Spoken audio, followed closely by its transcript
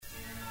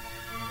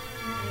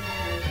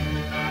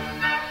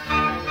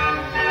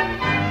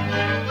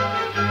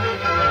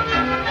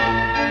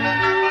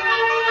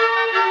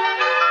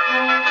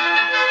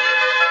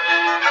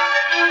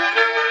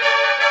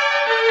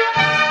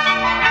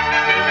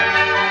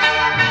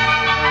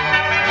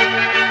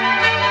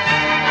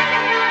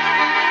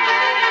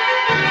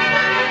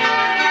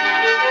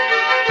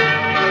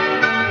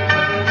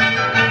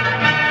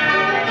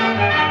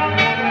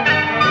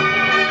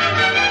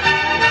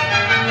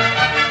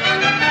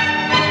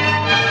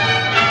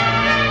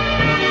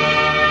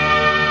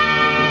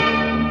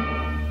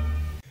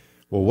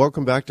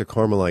welcome back to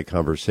Carmelite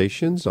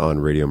Conversations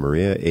on Radio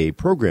Maria, a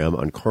program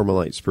on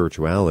Carmelite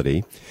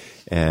spirituality.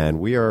 And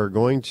we are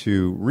going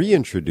to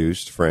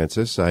reintroduce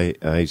Frances.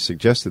 I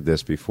suggested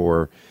this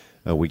before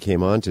we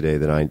came on today,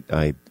 that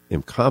I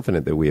am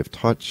confident that we have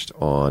touched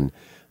on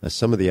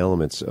some of the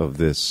elements of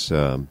this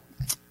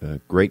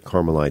great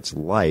Carmelite's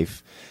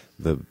life,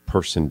 the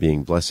person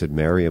being Blessed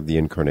Mary of the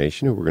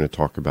Incarnation, who we're going to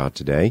talk about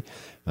today.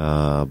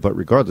 But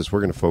regardless, we're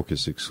going to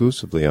focus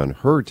exclusively on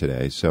her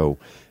today. So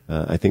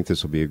I think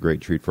this will be a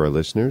great treat for our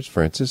listeners.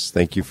 Frances,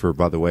 thank you for,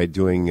 by the way,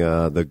 doing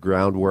the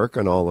groundwork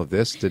on all of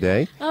this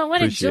today. Oh,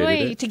 what Appreciated a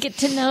joy it. to get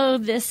to know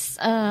this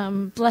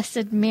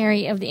Blessed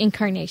Mary of the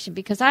Incarnation,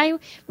 because I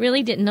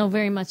really didn't know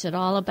very much at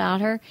all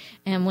about her.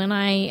 And when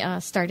I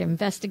started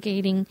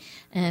investigating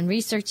and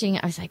researching,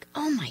 I was like,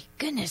 oh my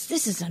goodness,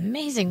 this is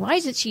amazing. Why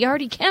isn't she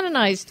already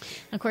canonized?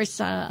 Of course,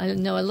 I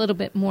know a little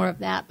bit more of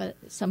that, but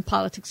some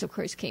politics, of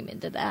course, came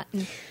into that.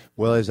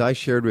 Well, as I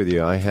shared with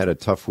you, I had a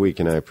tough week,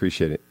 and I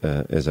appreciate it,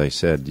 as I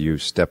said, you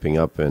stepping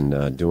up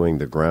and doing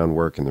the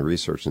groundwork and the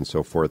research and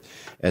so forth.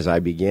 As I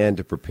began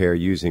to prepare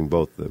using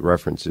both the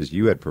references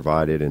you had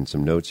provided and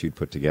some notes you'd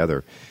put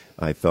together,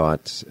 I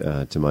thought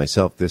to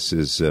myself, this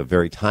is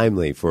very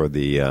timely for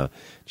the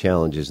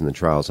challenges and the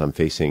trials I'm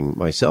facing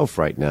myself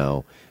right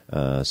now,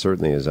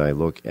 certainly as I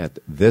look at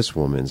this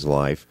woman's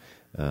life,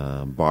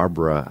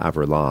 Barbara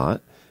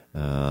Averlat.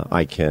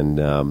 I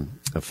can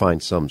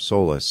find some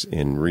solace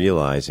in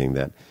realizing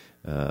that,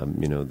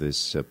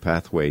 this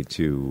pathway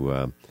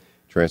to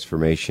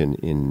transformation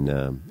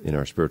in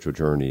our spiritual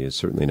journey is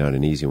certainly not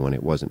an easy one.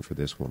 It wasn't for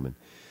this woman.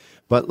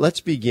 But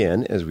let's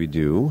begin, as we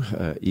do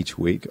each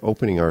week,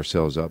 opening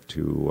ourselves up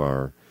to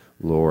our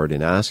Lord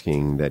and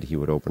asking that He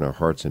would open our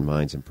hearts and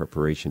minds in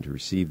preparation to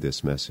receive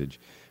this message.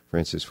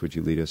 Frances, would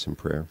you lead us in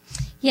prayer?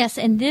 Yes,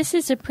 and this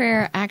is a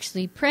prayer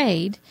actually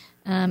prayed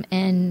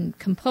and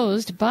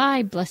composed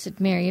by Blessed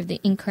Mary of the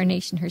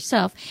Incarnation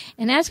herself.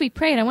 And as we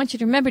prayed, I want you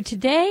to remember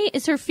today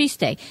is her feast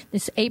day.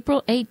 This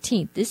April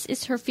 18th. This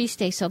is her feast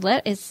day. So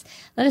let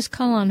us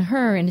call on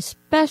her in a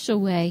special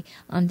way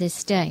on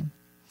this day.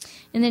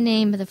 In the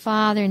name of the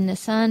Father, and the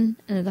Son,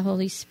 and of the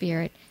Holy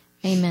Spirit.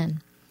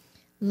 Amen.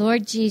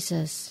 Lord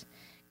Jesus,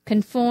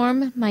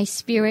 conform my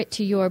spirit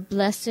to your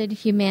blessed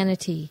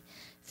humanity,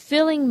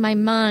 filling my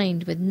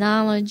mind with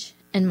knowledge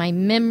and my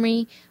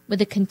memory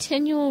with a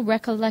continual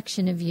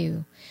recollection of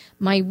you,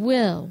 my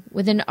will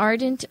with an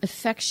ardent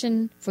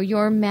affection for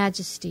your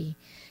majesty.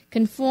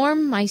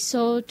 Conform my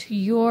soul to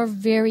your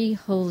very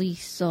holy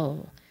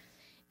soul.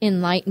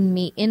 Enlighten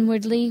me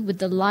inwardly with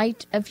the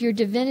light of your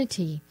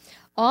divinity,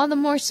 all the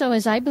more so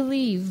as I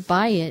believe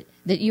by it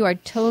that you are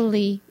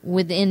totally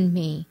within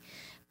me.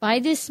 By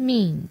this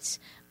means,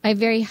 I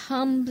very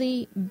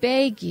humbly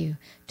beg you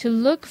to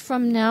look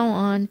from now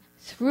on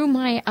through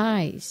my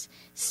eyes,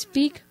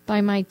 speak by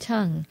my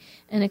tongue,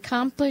 and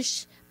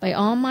accomplish by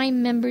all my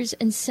members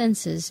and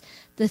senses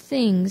the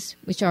things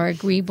which are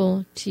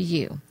agreeable to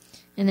you.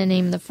 In the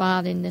name of the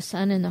Father, and the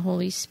Son, and the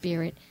Holy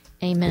Spirit.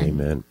 Amen.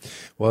 Amen.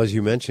 Well, as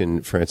you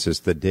mentioned,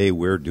 Frances, the day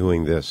we're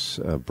doing this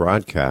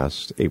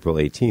broadcast, April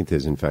 18th,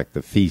 is in fact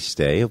the feast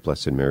day of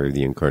Blessed Mary of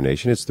the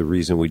Incarnation. It's the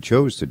reason we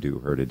chose to do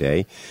her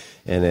today.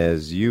 And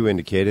as you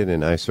indicated,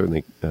 and I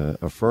certainly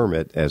affirm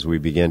it, as we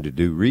began to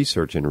do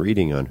research and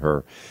reading on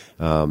her,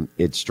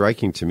 it's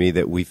striking to me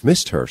that we've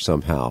missed her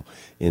somehow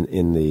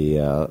in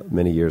the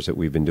many years that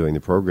we've been doing the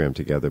program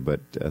together.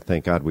 But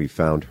thank God we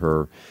found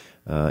her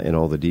and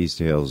all the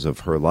details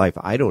of her life.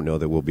 I don't know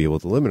that we'll be able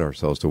to limit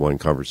ourselves to one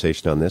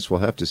conversation on this.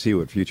 We'll have to see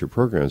what future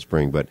programs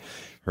bring, but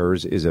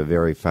hers is a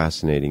very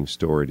fascinating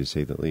story, to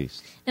say the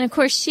least. And, of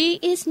course, she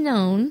is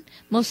known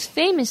most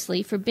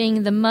famously for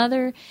being the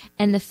mother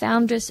and the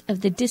foundress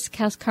of the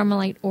Discalced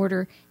Carmelite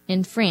Order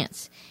in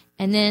France.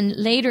 And then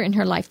later in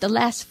her life, the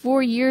last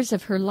 4 years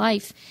of her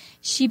life,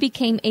 she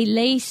became a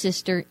lay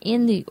sister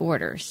in the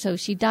order. So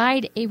she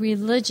died a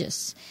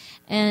religious.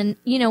 And,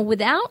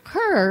 without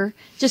her,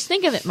 just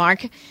think of it,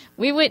 Mark,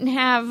 we wouldn't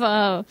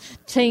have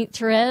St.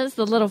 Therese,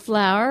 the Little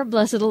Flower,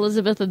 Blessed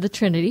Elizabeth of the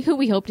Trinity, who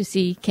we hope to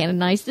see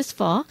canonized this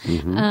fall.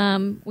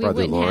 Mm-hmm. We Brother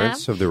wouldn't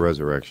Lawrence have of the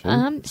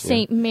Resurrection.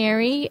 St.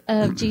 Mary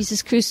of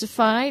Jesus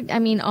Crucified. I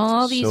mean,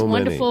 all these So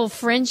wonderful many.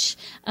 French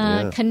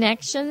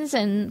connections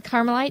and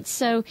Carmelites.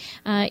 So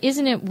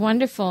isn't it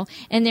wonderful?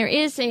 And there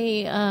is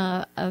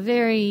a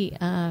very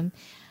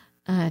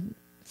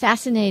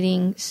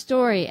fascinating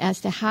story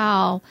as to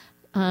how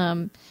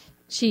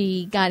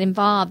she got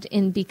involved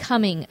in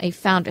becoming a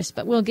foundress,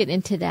 but we'll get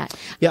into that.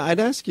 Yeah, I'd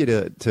ask you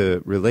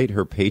to relate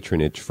her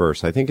patronage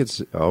first. I think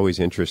it's always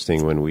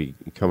interesting when we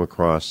come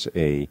across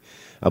a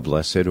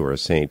blessed or a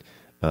saint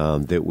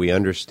that we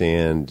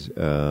understand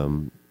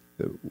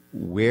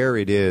where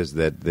it is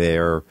that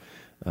their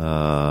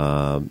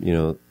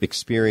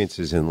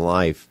experiences in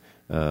life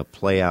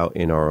play out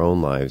in our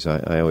own lives.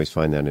 I always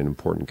find that an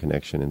important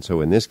connection. And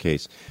so in this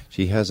case,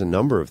 she has a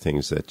number of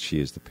things that she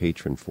is the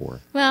patron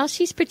for. Well,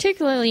 she's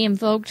particularly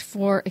invoked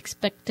for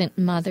expectant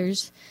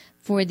mothers,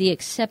 for the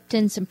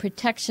acceptance and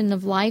protection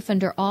of life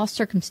under all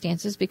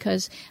circumstances,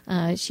 because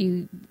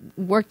she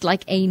worked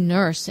like a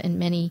nurse in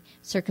many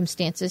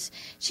circumstances.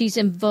 She's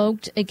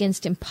invoked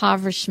against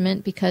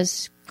impoverishment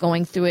because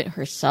going through it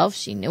herself,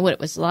 she knew what it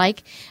was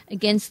like,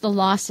 against the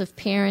loss of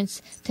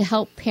parents, to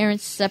help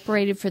parents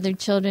separated from their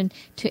children,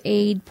 to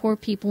aid poor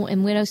people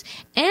and widows,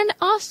 and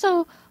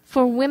also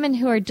for women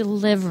who are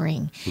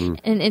delivering.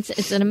 And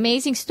it's an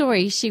amazing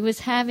story. She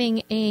was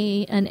having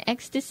an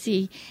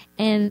ecstasy,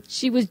 and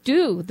she was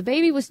due. The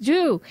baby was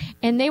due,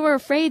 and they were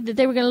afraid that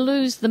they were going to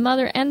lose the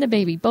mother and the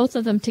baby, both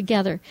of them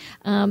together,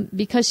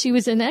 because she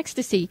was in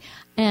ecstasy.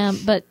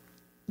 But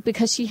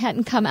because she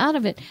hadn't come out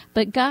of it.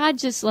 But God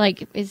just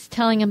is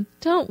telling him,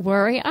 don't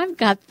worry, I've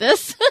got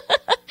this.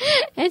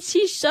 And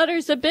she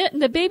shudders a bit,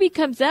 and the baby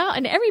comes out,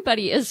 and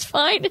everybody is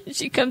fine. And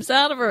she comes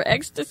out of her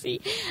ecstasy.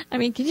 I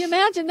mean, can you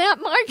imagine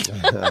that,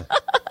 Mark?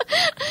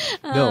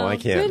 No, I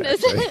can't.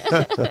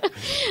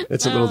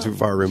 It's a little too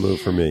far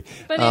removed for me.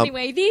 But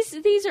anyway,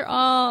 these are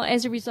all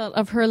as a result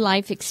of her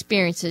life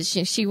experiences.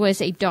 She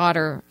was a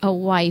daughter, a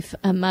wife,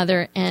 a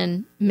mother,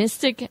 and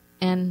mystic,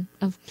 and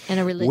a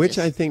religious. Which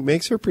I think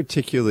makes her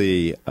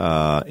particularly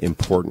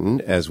important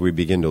as we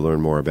begin to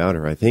learn more about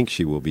her. I think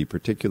she will be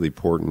particularly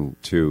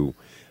important to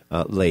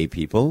lay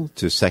people,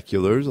 to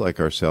seculars like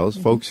ourselves,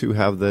 folks who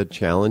have the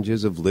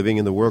challenges of living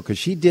in the world, because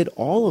she did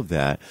all of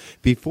that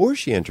before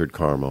she entered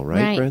Carmel,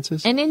 right,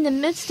 Frances? And in the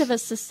midst of a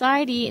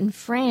society in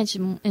France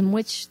in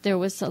which there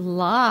was a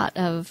lot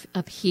of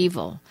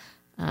upheaval.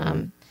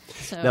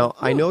 Now,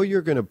 I know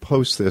you're going to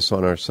post this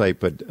on our site,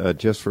 but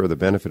just for the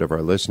benefit of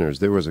our listeners,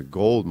 there was a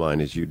gold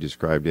mine, as you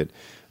described it,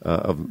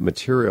 of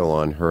material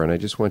on her, and I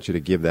just want you to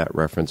give that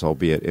reference,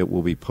 albeit it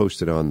will be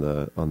posted on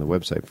the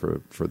website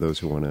for those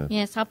who want to.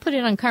 Yes, I'll put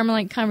it on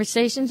Carmelite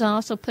Conversations. I'll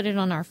also put it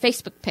on our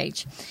Facebook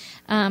page.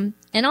 And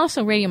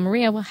also Radio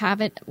Maria will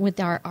have it with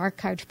our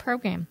archived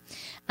program.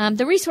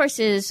 The resource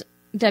is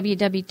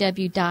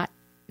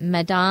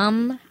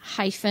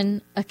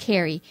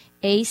www.madame-Acarie,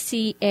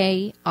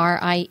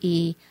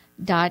 ACARIE.org.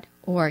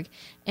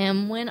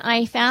 And when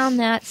I found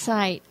that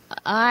site,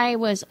 I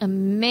was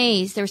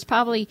amazed. There was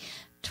probably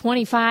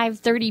 25,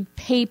 30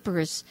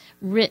 papers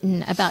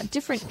written about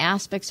different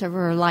aspects of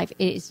her life.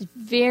 It is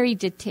very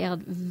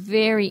detailed,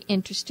 very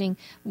interesting,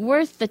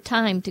 worth the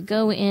time to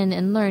go in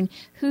and learn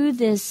who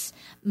this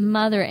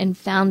mother and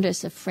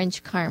foundress of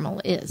French Carmel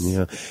is.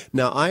 Yeah.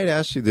 Now, I had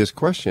asked you this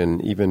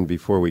question even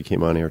before we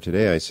came on air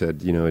today. I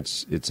said,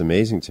 it's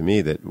amazing to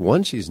me that,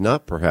 one, she's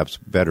not perhaps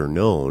better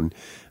known.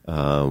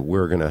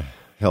 We're going to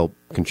help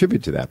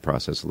contribute to that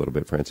process a little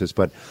bit, Frances.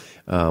 But,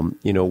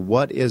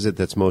 what is it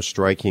that's most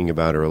striking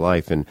about her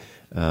life? And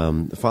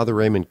Father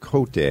Raymond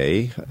Cote,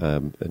 a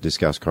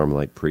Discalced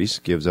Carmelite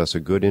priest, gives us a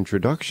good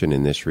introduction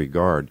in this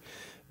regard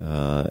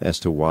as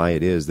to why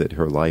it is that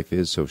her life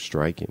is so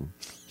striking.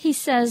 He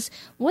says,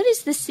 what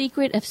is the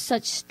secret of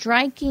such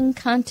striking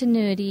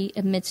continuity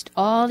amidst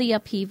all the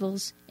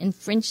upheavals in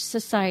French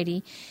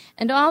society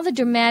and all the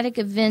dramatic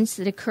events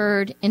that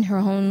occurred in her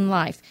own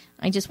life?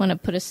 I just want to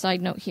put a side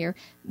note here.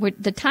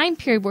 The time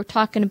period we're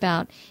talking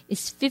about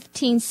is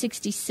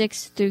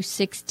 1566 through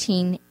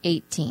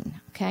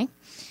 1618, okay?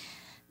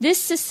 This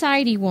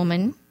society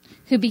woman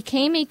who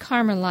became a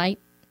Carmelite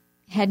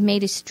had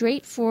made a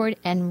straightforward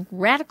and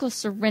radical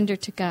surrender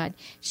to God.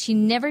 She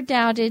never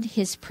doubted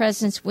his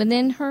presence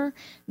within her,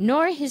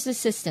 nor his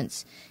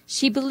assistance.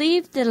 She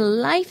believed that a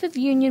life of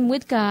union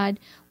with God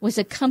was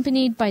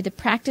accompanied by the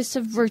practice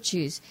of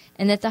virtues,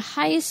 and that the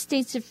highest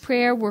states of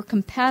prayer were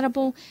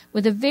compatible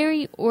with a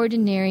very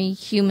ordinary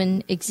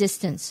human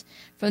existence.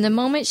 From the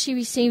moment she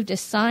received a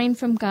sign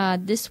from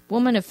God, this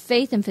woman of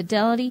faith and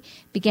fidelity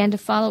began to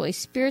follow a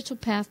spiritual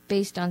path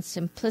based on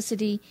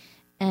simplicity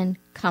and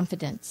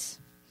confidence.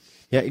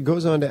 Yeah, it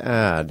goes on to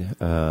add,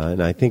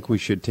 and I think we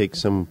should take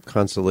some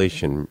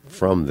consolation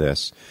from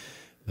this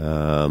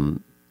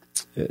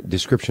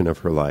description of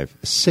her life.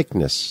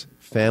 Sickness,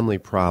 family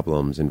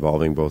problems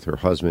involving both her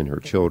husband,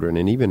 her children,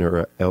 and even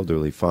her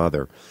elderly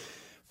father.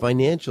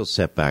 Financial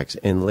setbacks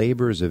and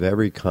labors of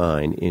every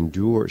kind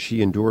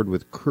she endured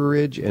with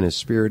courage and a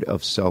spirit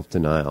of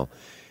self-denial.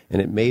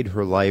 And it made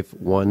her life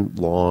one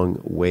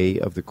long way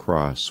of the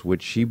cross,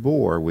 which she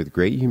bore with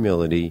great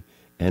humility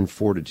and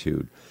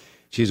fortitude.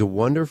 She's a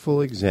wonderful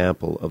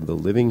example of the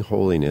living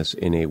holiness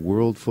in a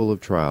world full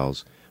of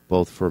trials,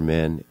 both for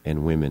men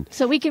and women.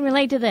 So we can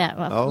relate to that.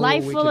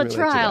 Life full of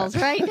trials,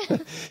 right?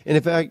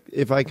 And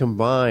if I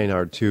combine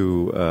our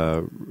two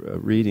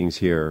readings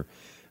here,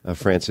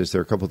 Frances, there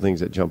are a couple of things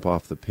that jump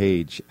off the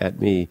page at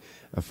me.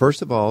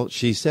 First of all,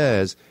 she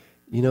says,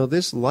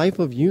 this life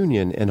of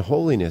union and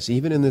holiness,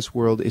 even in this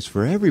world, is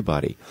for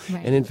everybody.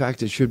 Right. And in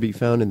fact, it should be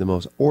found in the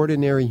most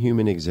ordinary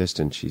human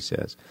existence, she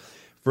says.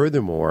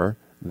 Furthermore,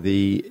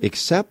 the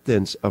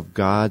acceptance of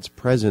God's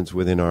presence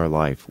within our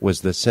life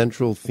was the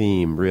central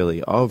theme,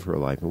 really, of her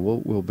life, and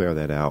we'll bear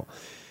that out.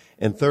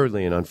 And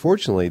thirdly, and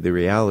unfortunately, the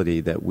reality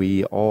that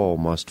we all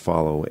must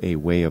follow a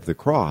way of the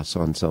cross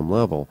on some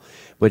level.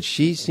 But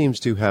she seems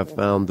to have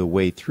found the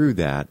way through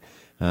that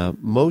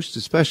Most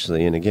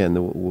especially, and again,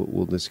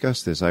 we'll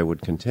discuss this, I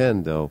would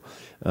contend, though,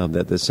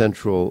 that the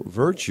central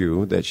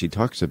virtue that she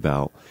talks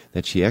about,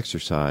 that she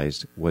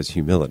exercised, was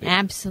humility.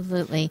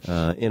 Absolutely.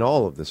 In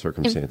all of the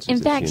circumstances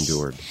in fact, she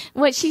endured.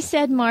 What she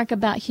said, Mark,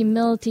 about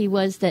humility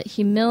was that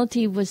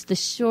humility was the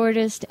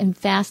shortest and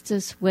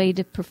fastest way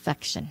to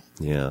perfection.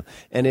 Yeah,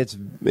 and it's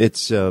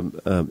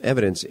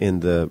evidence in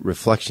the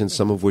reflections,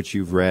 some of which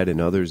you've read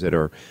and others that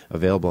are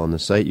available on the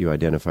site you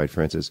identified,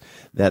 Francis,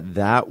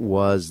 that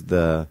was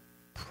the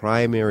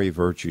primary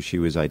virtue she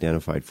was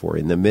identified for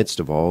in the midst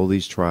of all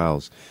these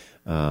trials,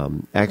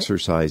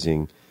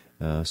 exercising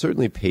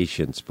certainly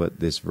patience, but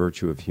this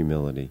virtue of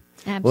humility.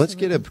 Absolutely. Well, let's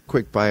get a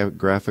quick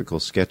biographical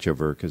sketch of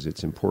her, because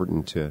it's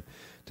important to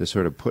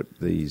sort of put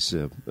these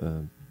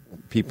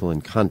people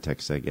in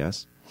context, I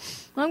guess.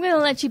 Well, I'm going to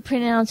let you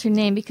pronounce her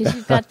name because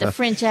you've got the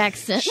French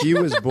accent. She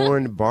was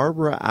born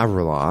Barbara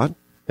Avrillot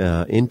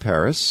in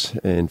Paris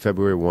in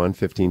February 1,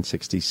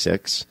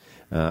 1566.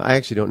 I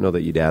actually don't know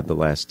that you'd add the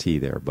last T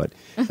there, but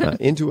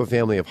into a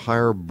family of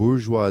higher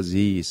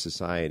bourgeoisie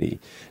society.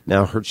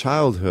 Now, her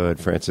childhood,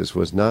 Francis,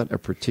 was not a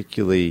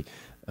particularly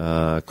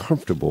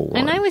comfortable one.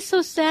 And I was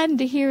so saddened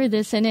to hear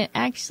this, and it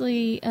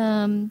actually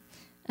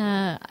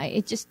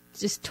it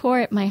just tore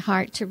at my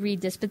heart to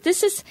read this. But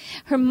this is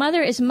her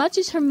mother, as much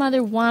as her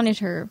mother wanted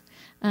her,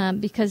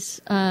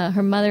 because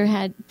her mother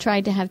had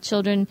tried to have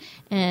children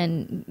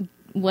and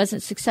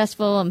wasn't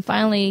successful, and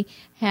finally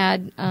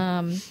had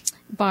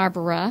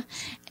Barbara,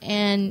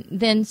 and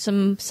then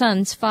some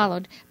sons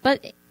followed.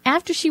 But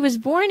after she was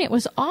born, it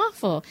was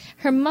awful.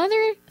 Her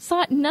mother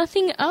thought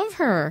nothing of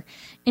her.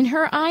 In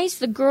her eyes,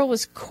 the girl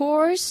was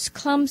coarse,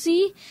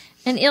 clumsy,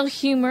 and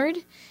ill-humored,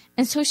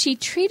 and so she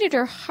treated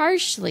her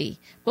harshly,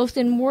 both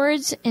in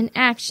words and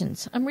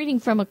actions. I'm reading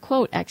from a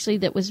quote, actually,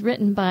 that was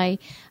written by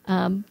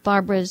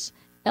Barbara's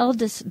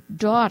eldest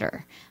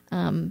daughter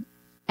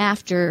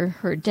after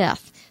her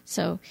death.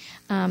 So,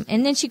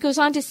 and then she goes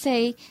on to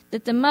say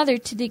that the mother,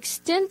 to the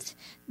extent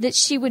that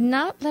she would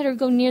not let her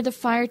go near the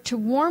fire to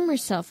warm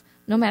herself,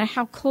 no matter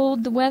how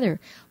cold the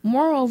weather.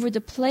 Moreover, the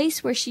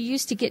place where she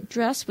used to get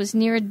dressed was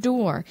near a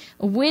door.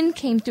 A wind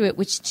came through it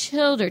which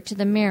chilled her to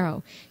the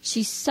marrow.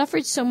 She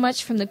suffered so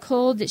much from the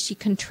cold that she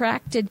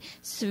contracted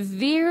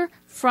severe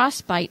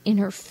frostbite in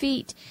her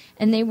feet,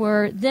 and they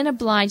were then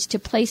obliged to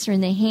place her in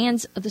the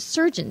hands of the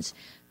surgeons,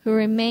 who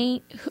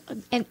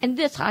and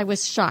this I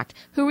was shocked,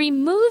 who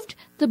removed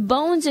the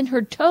bones in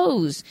her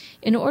toes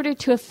in order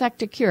to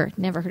effect a cure.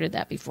 Never heard of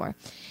that before.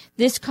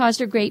 This caused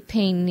her great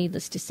pain,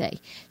 needless to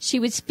say. She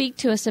would speak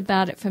to us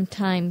about it from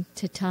time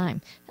to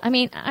time. I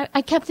mean,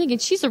 I kept thinking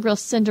she's a real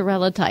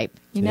Cinderella type,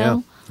 you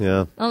know?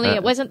 Yeah. Only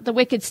it wasn't the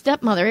wicked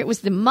stepmother, it was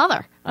the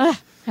mother. Ugh,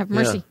 have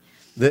mercy.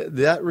 Yeah.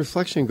 That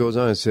reflection goes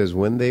on. It says,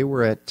 when they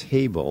were at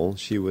table,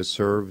 she was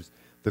served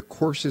the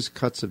coarsest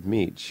cuts of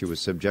meat. She was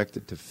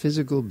subjected to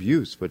physical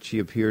abuse, but she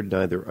appeared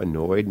neither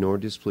annoyed nor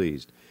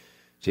displeased.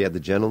 She had the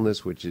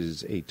gentleness which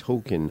is a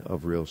token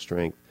of real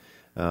strength.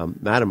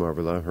 Madame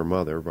Avrillot, her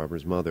mother,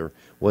 Barbara's mother,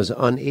 was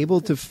unable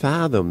to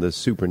fathom the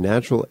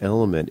supernatural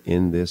element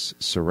in this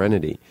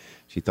serenity.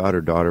 She thought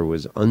her daughter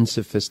was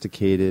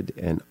unsophisticated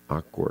and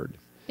awkward.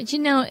 But you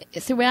know,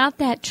 throughout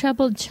that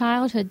troubled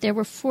childhood, there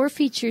were 4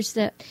 features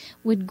that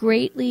would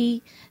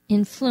greatly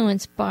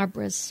influence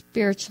Barbara's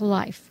spiritual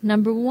life.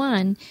 Number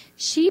 1,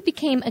 she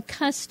became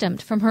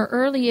accustomed from her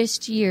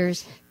earliest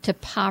years to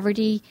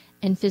poverty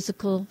and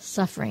physical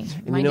suffering.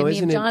 Reminded me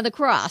of John of the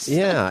Cross.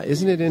 Yeah,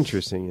 isn't it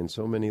interesting in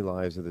so many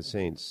lives of the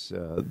saints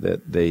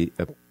that they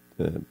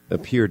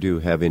appear to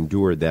have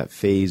endured that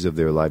phase of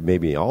their life,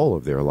 maybe all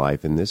of their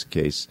life. In this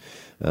case,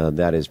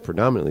 that is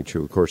predominantly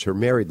true. Of course, her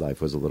married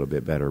life was a little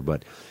bit better,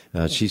 but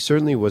she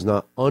certainly was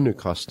not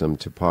unaccustomed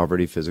to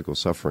poverty, physical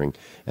suffering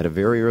at a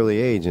very early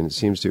age, and it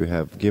seems to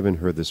have given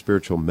her the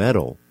spiritual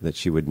mettle that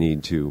she would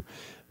need to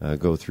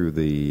go through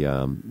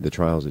the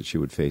trials that she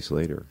would face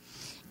later.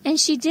 And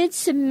she did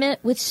submit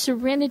with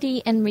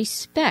serenity and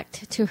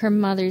respect to her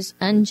mother's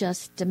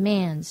unjust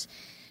demands.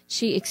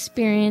 She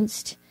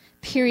experienced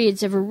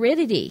periods of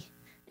aridity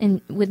and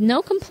with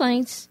no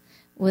complaints,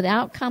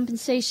 without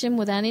compensation,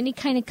 without any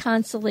kind of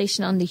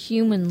consolation on the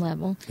human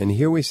level. And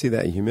here we see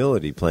that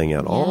humility playing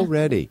out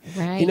already.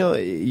 Right. You know,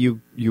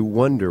 you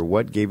wonder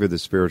what gave her the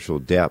spiritual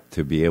depth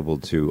to be able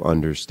to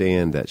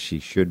understand that she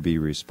should be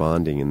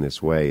responding in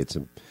this way. It's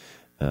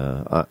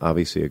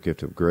obviously a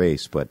gift of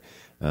grace, but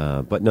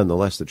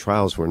nonetheless, the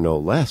trials were no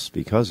less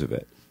because of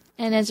it.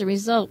 And as a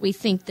result, we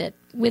think that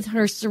with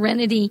her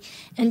serenity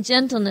and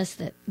gentleness,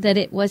 that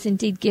it was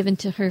indeed given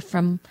to her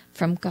from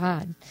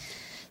God.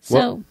 So,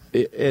 well,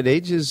 at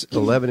ages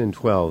 11 and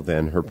 12,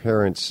 then, her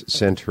parents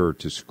sent her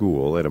to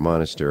school at a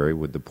monastery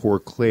with the Poor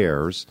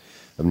Clares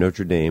of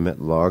Notre Dame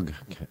at Log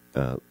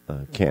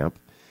Camp,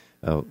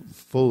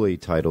 fully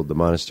titled The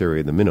Monastery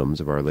of the Minims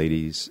of Our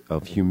Ladies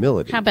of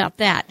Humility. How about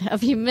that?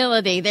 Of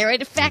humility. There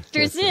it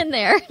factors in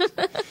there.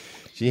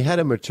 She had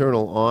a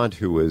maternal aunt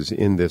who was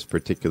in this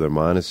particular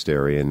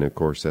monastery, and of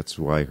course that's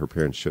why her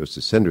parents chose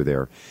to send her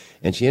there.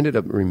 And she ended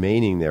up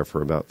remaining there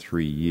for about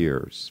 3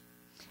 years.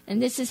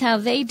 And this is how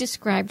they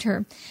described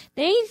her.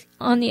 They,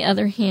 on the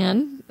other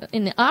hand,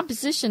 in the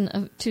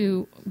opposition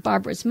to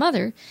Barbara's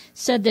mother,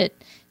 said that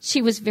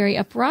she was very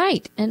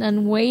upright and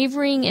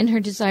unwavering in her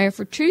desire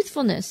for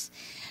truthfulness.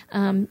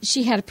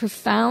 She had a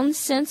profound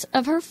sense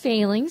of her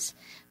failings,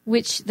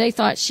 which they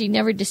thought she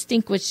never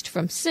distinguished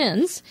from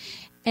sins,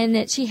 and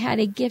that she had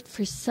a gift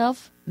for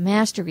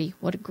self-mastery.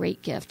 What a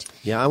great gift.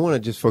 Yeah, I want to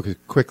just focus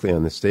quickly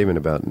on this statement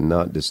about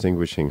not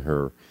distinguishing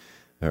her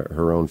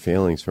own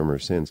failings from her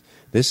sins.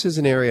 This is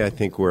an area, I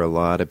think, where a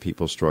lot of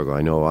people struggle.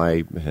 I know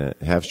I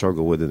have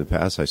struggled with it in the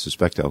past. I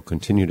suspect I'll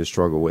continue to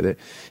struggle with it.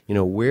 You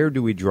know, where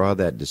do we draw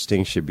that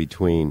distinction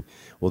between,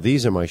 well,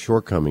 these are my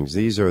shortcomings,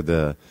 these are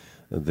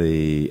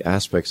the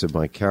aspects of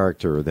my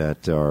character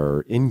that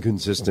are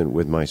inconsistent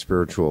with my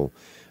spiritual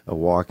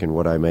walk and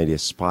what I might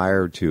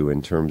aspire to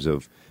in terms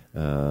of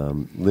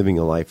living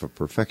a life of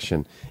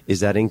perfection? Is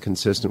that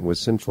inconsistent with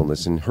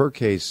sinfulness? In her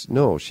case,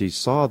 no. She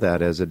saw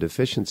that as a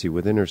deficiency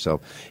within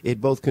herself. It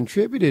both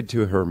contributed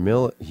to her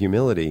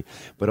humility,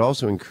 but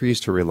also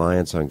increased her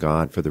reliance on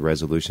God for the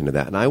resolution of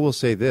that. And I will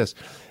say this,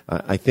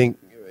 I think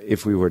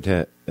if we were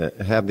to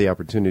have the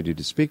opportunity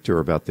to speak to her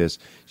about this,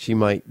 she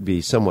might be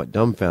somewhat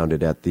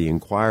dumbfounded at the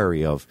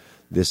inquiry of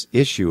this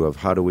issue of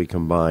how do we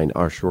combine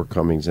our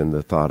shortcomings and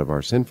the thought of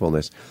our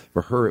sinfulness.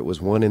 For her, it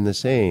was one and the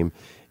same,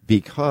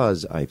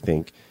 because I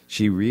think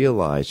she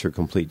realized her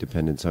complete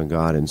dependence on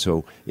God. And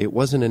so it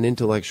wasn't an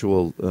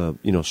intellectual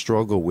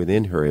struggle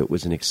within her. It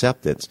was an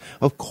acceptance.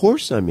 Of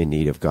course I'm in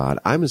need of God.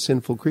 I'm a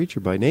sinful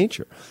creature by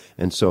nature.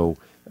 And so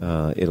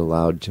it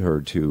allowed her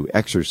to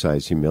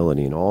exercise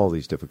humility in all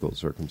these difficult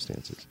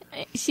circumstances.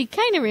 She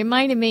kind of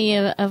reminded me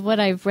of what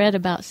I've read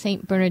about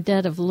Saint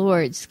Bernadette of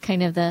Lourdes,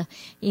 kind of the,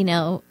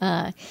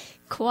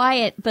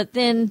 quiet, but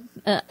then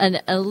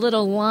a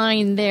little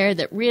line there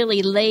that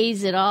really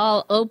lays it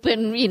all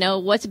open,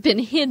 what's been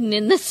hidden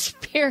in the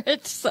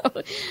spirit. So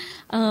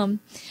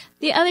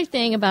the other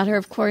thing about her,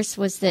 of course,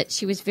 was that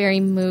she was very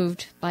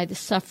moved by the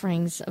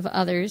sufferings of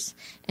others,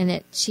 and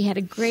that she had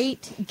a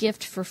great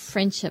gift for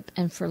friendship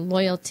and for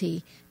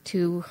loyalty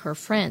to her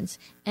friends.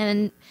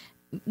 And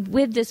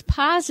with this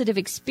positive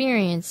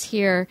experience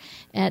here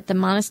at the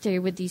monastery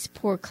with these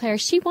poor Clares,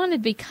 she wanted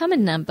to become a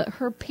nun, but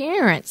her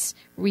parents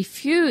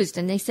refused,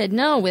 and they said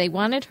no, they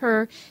wanted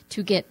her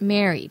to get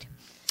married.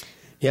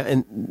 Yeah,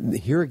 and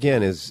here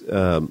again is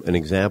an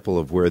example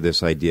of where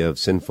this idea of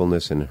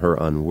sinfulness and her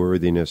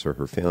unworthiness or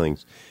her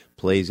failings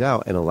plays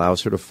out and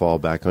allows her to fall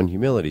back on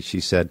humility. She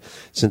said,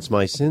 "Since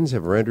my sins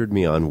have rendered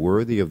me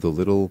unworthy of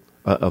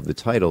the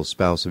title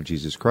spouse of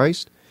Jesus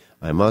Christ,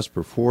 I must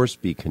perforce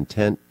be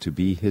content to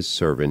be his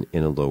servant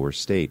in a lower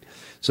state."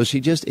 So she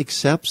just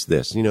accepts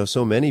this.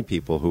 So many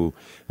people who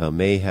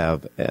may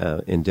have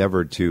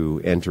endeavored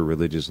to enter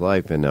religious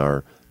life and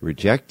are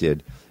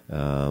rejected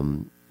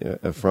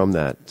from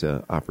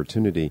that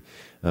opportunity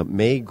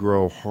may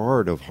grow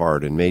hard of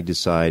heart and may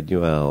decide,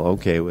 well,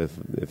 okay, if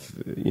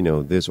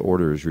this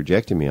order is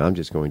rejecting me, I'm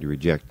just going to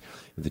reject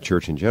the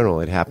church in general.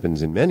 It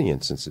happens in many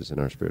instances in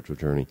our spiritual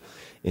journey.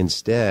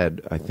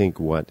 Instead, I think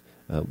what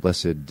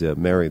Blessed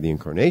Mary of the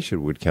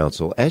Incarnation would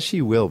counsel, as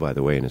she will, by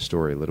the way, in a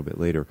story a little bit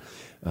later,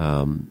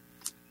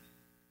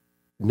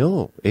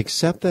 no,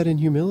 accept that in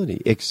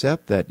humility.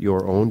 Accept that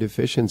your own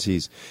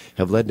deficiencies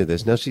have led to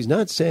this. Now, she's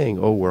not saying,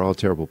 oh, we're all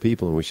terrible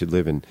people and we should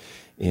live in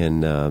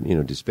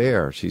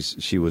despair.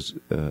 She was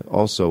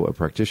also a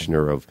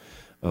practitioner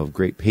of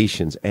great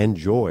patience and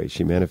joy.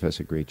 She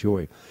manifested great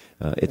joy.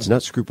 It's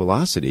not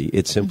scrupulosity.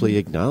 It's simply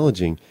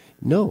acknowledging,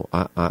 no,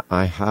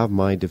 I have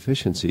my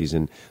deficiencies,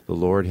 and the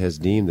Lord has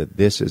deemed that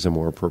this is a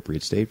more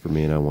appropriate state for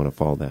me, and I want to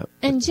follow that.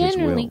 And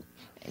generally,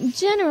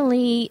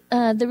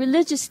 the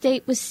religious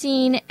state was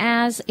seen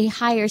as a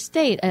higher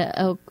state,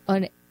 a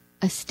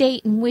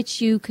state in which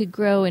you could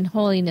grow in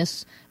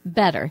holiness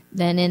better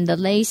than in the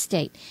lay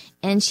state.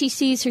 And she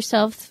sees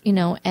herself,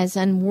 as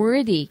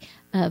unworthy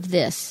of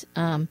this.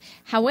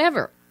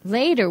 However,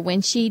 later,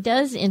 when she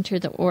does enter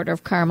the Order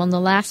of Carmel in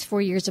the last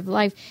 4 years of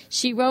life,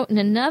 she wrote in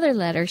another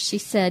letter, she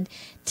said,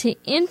 to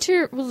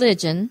enter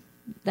religion,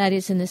 that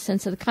is in the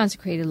sense of the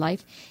consecrated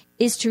life,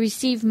 is to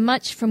receive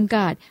much from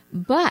God.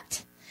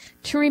 But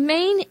to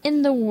remain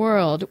in the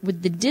world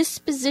with the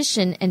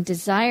disposition and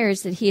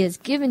desires that he has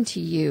given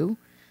to you,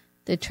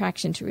 the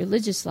attraction to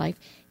religious life,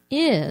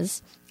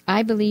 is,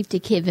 I believe, to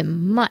give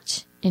him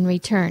much in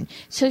return.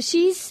 So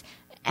she's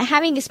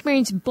having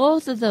experienced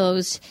both of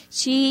those,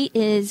 she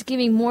is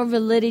giving more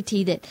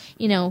validity that,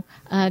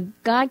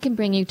 God can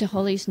bring you to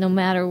holiness no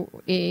matter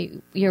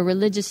your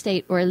religious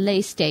state or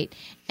lay state.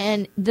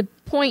 And the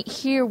point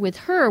here with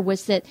her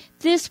was that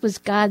this was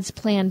God's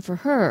plan for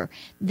her,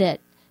 that,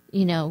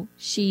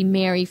 she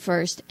marry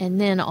first, and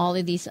then all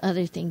of these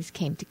other things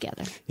came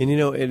together. And,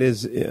 it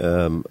is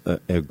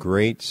a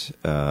great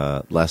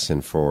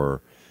lesson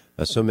for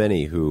so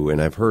many who,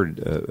 and I've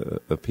heard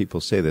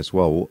people say this,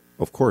 well,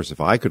 of course,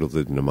 if I could have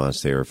lived in a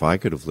monastery, or if I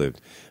could have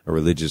lived a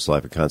religious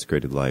life, a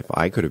consecrated life,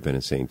 I could have been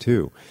a saint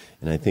too.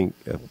 And I think,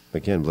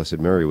 again, Blessed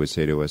Mary would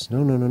say to us,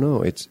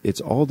 no.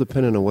 It's all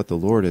dependent on what the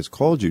Lord has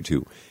called you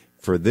to.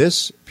 for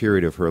this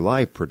period of her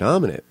life,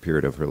 predominant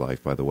period of her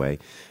life, by the way,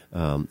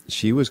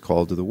 she was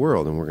called to the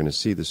world, and we're going to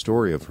see the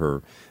story of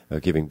her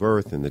giving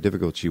birth and the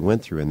difficulty she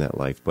went through in that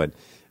life. But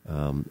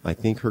I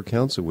think her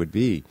counsel would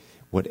be,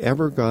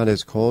 whatever God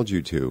has called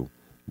you to,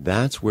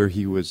 that's where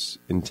he was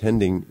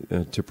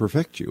intending to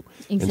perfect you.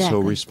 Exactly. And so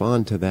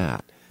respond to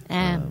that.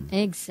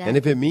 Exactly. And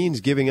if it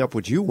means giving up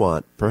what you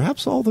want,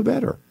 perhaps all the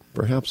better.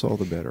 Perhaps all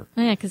the better.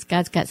 Yeah, because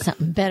God's got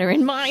something better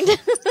in mind.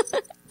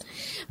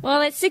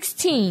 Well, at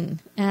 16,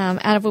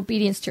 out of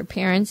obedience to her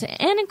parents and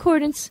in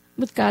accordance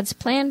with God's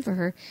plan for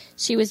her,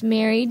 she was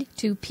married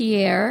to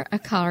Pierre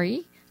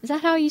Acarie. Is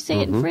that how you say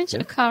it in French? Yeah.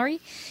 Acarie.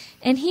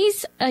 And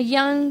he's a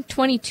young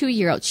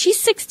 22-year-old. She's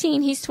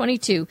 16, he's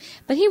 22.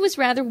 But he was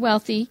rather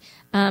wealthy,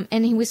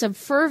 and he was a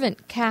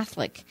fervent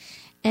Catholic.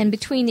 And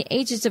between the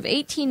ages of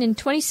 18 and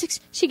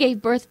 26, she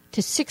gave birth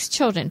to 6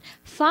 children,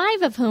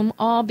 5 of whom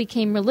all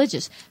became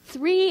religious.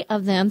 3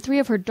 of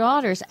her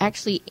daughters,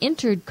 actually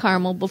entered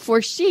Carmel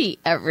before she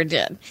ever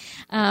did.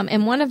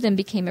 And one of them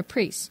became a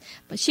priest.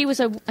 But she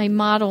was a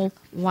model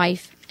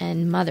wife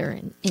and mother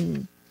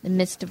in the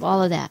midst of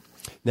all of that.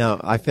 Now,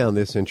 I found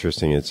this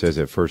interesting. It says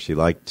at first she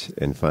liked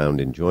and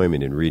found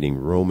enjoyment in reading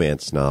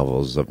romance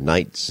novels of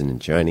knights and in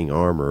shining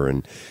armor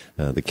and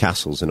the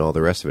castles and all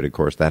the rest of it. Of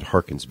course, that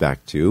harkens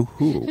back to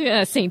who?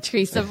 Yeah, St.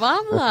 Teresa of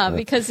Avila,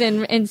 because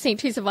in St.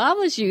 Teresa of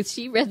Avila's youth,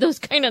 she read those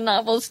kind of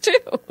novels too.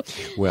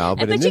 Well,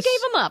 but she gave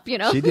them up,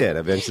 She did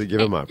eventually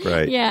give them up,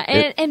 right? Yeah,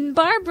 and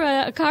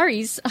Barbara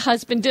Acarie's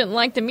husband didn't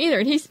like them either,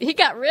 and he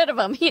got rid of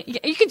them.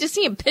 You could just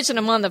see him pitching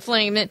them on the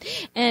flame,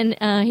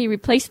 and he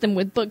replaced them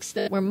with books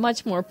that were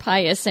much more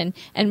pious and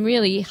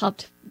really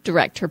helped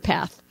direct her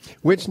path.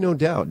 Which, no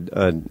doubt,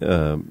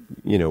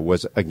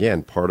 was,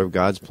 again, part of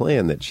God's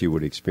plan that she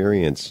would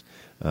experience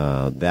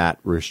that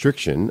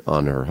restriction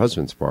on her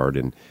husband's part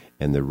and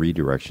the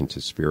redirection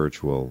to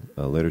spiritual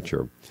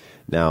literature.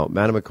 Now,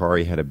 Madame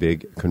Acarie had a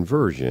big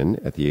conversion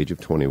at the age of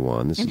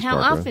 21. And how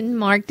often,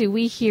 Mark, do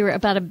we hear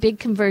about a big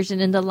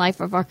conversion in the life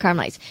of our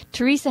Carmelites?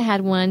 Teresa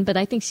had one, but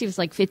I think she was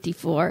like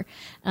 54.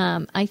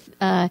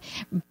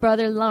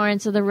 Brother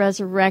Lawrence of the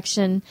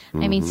Resurrection.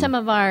 I mean, some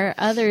of our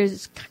other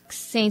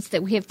saints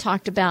that we have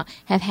talked about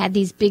have had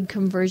these big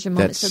conversion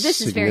moments. So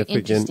this is very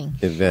interesting.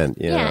 Event,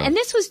 yeah. Yeah, and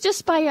this was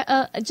just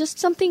by just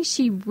something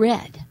she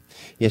read.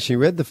 Yeah, she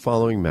read the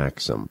following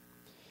maxim.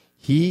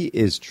 He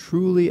is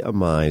truly a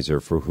miser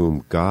for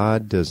whom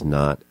God does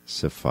not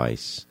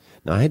suffice.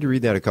 Now, I had to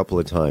read that a couple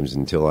of times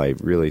until I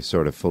really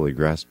sort of fully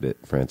grasped it,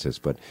 Francis.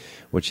 But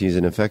what she's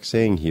in effect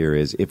saying here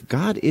is, if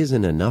God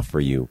isn't enough for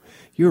you,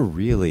 you're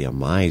really a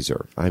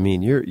miser. I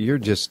mean, you're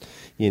just,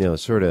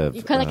 sort of...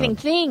 You're collecting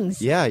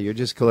things. Yeah, you're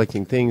just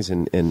collecting things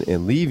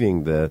and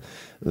leaving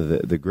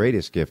the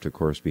greatest gift, of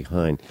course,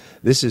 behind.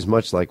 This is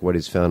much like what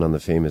is found on the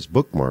famous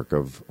bookmark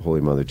of Holy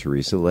Mother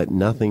Teresa, let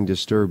nothing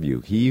disturb you.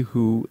 He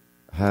who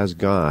has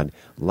God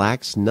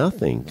lacks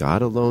nothing.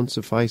 God alone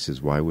suffices.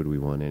 Why would we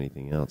want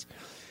anything else?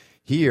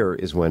 Here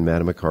is when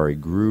Madame Acarie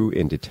grew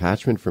in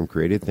detachment from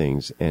created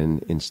things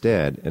and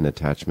instead an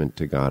attachment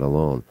to God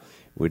alone,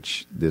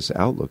 which this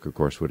outlook, of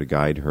course, would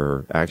guide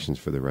her actions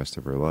for the rest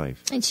of her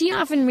life. And she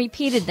often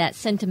repeated that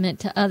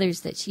sentiment to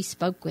others that she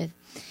spoke with.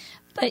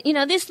 But,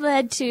 this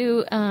led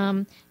to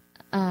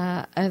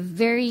a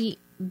very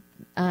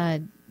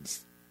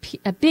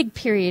a big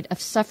period of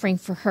suffering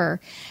for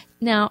her.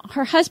 Now,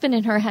 her husband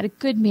and her had a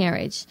good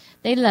marriage.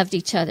 They loved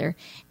each other.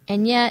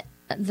 And yet,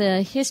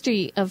 the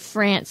history of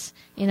France,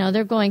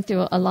 they're going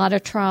through a lot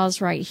of trials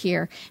right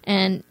here.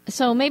 And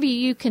so maybe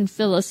you can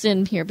fill us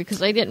in here,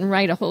 because I didn't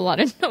write a whole lot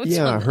of notes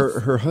on this.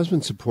 Her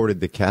husband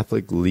supported the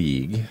Catholic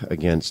League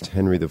against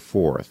Henry IV.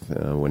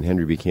 When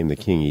Henry became the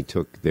king, he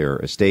took their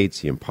estates,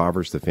 he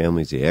impoverished the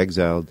families, he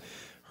exiled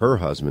her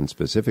husband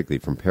specifically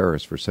from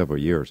Paris for several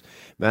years.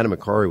 Madame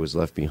Acarie was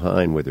left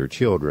behind with her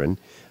children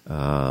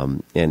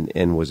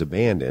and was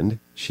abandoned.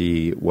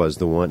 She was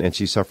the one, and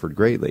she suffered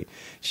greatly.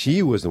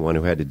 She was the one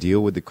who had to deal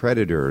with the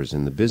creditors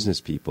and the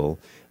business people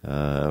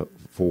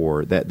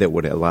for that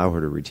would allow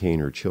her to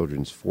retain her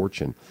children's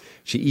fortune.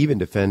 She even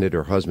defended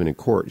her husband in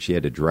court. She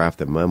had to draft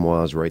the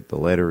memoirs, write the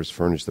letters,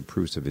 furnish the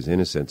proofs of his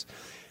innocence.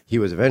 He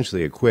was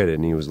eventually acquitted,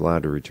 and he was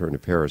allowed to return to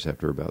Paris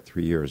after about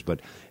 3 years. But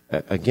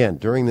again,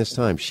 during this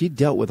time, she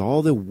dealt with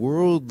all the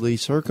worldly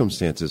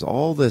circumstances,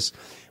 all this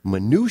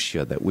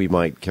minutia that we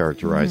might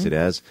characterize it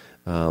as,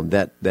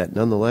 that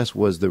nonetheless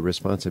was the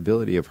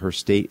responsibility of her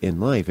state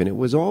in life. And it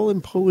was all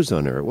imposed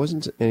on her. It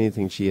wasn't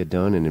anything she had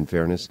done, and in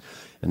fairness,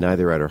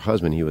 neither had her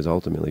husband. He was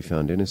ultimately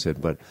found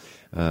innocent. But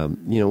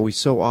we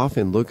so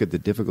often look at the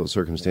difficult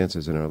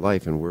circumstances in our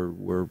life, and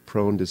we're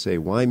prone to say,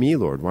 why me,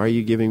 Lord? Why are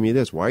you giving me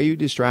this? Why are you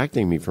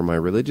distracting me from my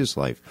religious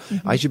life?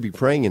 I should be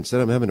praying instead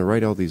of having to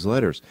write all these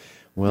letters.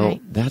 Well,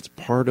 Right. that's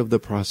part of the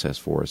process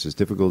for us, as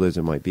difficult as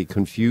it might be.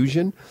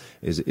 Confusion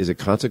is a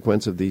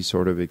consequence of these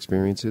sort of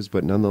experiences,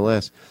 but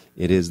nonetheless,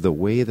 it is the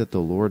way that the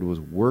Lord was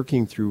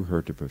working through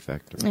her to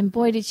perfect her. And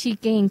boy, did she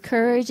gain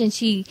courage, and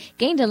she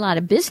gained a lot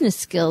of business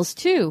skills,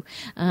 too,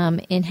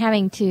 in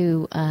having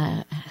to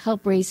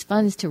help raise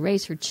funds to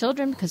raise her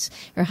children because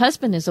her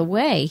husband is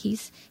away.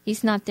 He's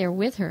not there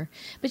with her.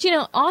 But,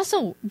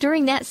 also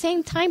during that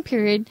same time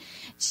period,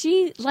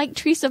 she, like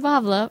Teresa of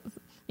Avila,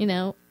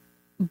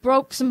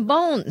 broke some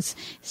bones.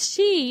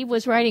 She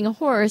was riding a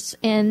horse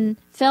and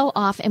fell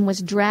off and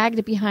was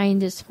dragged behind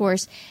this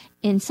horse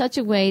in such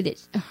a way that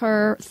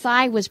her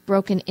thigh was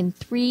broken in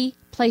 3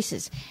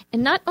 places.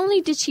 And not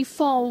only did she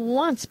fall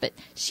once, but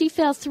she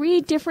fell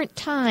 3 different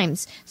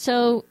times.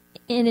 So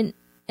it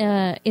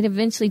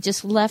eventually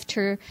just left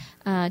her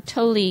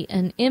totally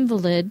an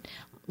invalid,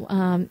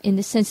 in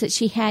the sense that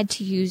she had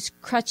to use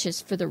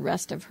crutches for the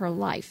rest of her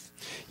life.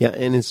 Yeah,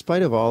 and in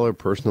spite of all her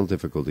personal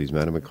difficulties,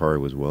 Madame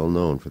Acarie was well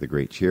known for the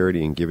great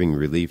charity and giving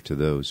relief to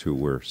those who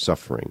were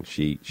suffering.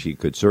 She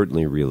could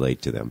certainly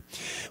relate to them.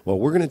 Well,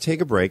 we're going to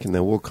take a break, and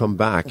then we'll come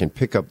back and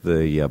pick up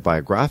the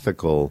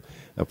biographical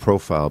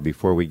profile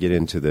before we get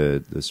into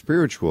the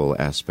spiritual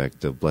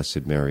aspect of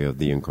Blessed Mary of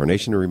the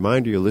Incarnation. A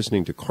reminder, you're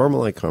listening to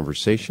Carmelite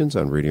Conversations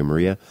on Radio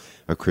Maria,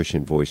 a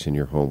Christian voice in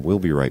your home. We'll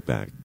be right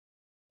back.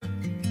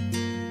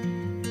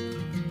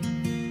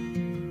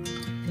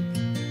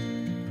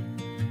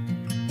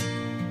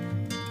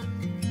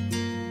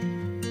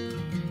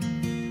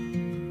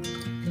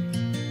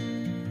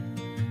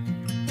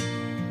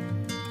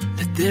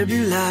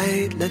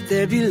 Let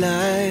there be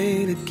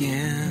light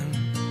again.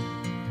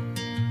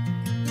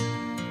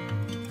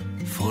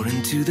 For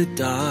into the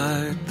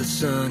dark the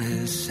sun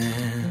is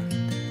sent.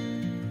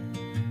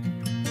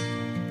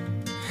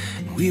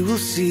 And we will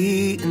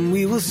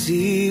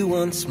see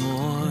once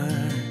more.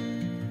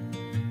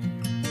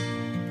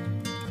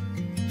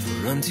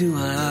 For unto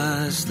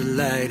us the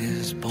light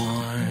is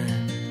born.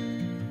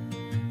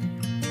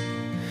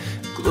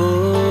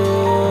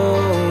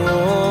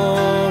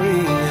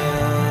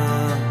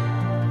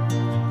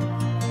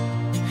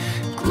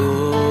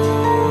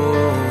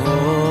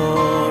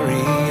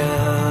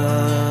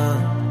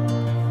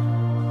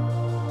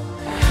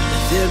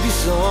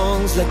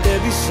 Let there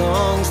be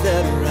songs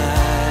that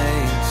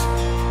arise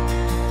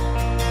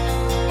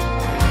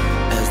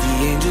as the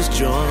angels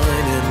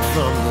join in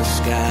from the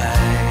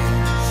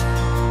skies.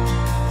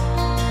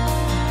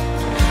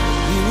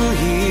 We will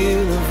hear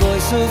the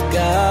voice of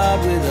God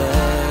with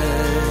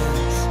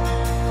us.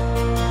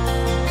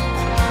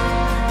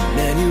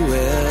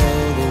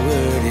 Emmanuel, the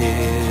word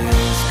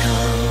is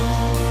come.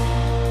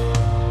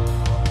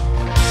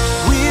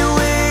 We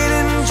wait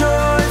in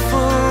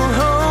joyful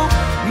hope.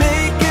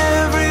 Make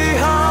every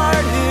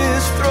heart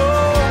his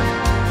throne,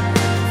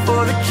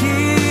 for the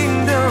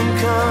kingdom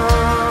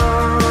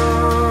comes.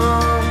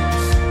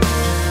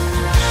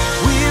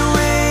 We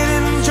wait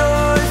in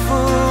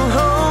joyful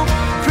hope.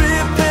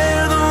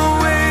 Prepare the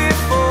way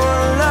for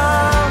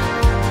love,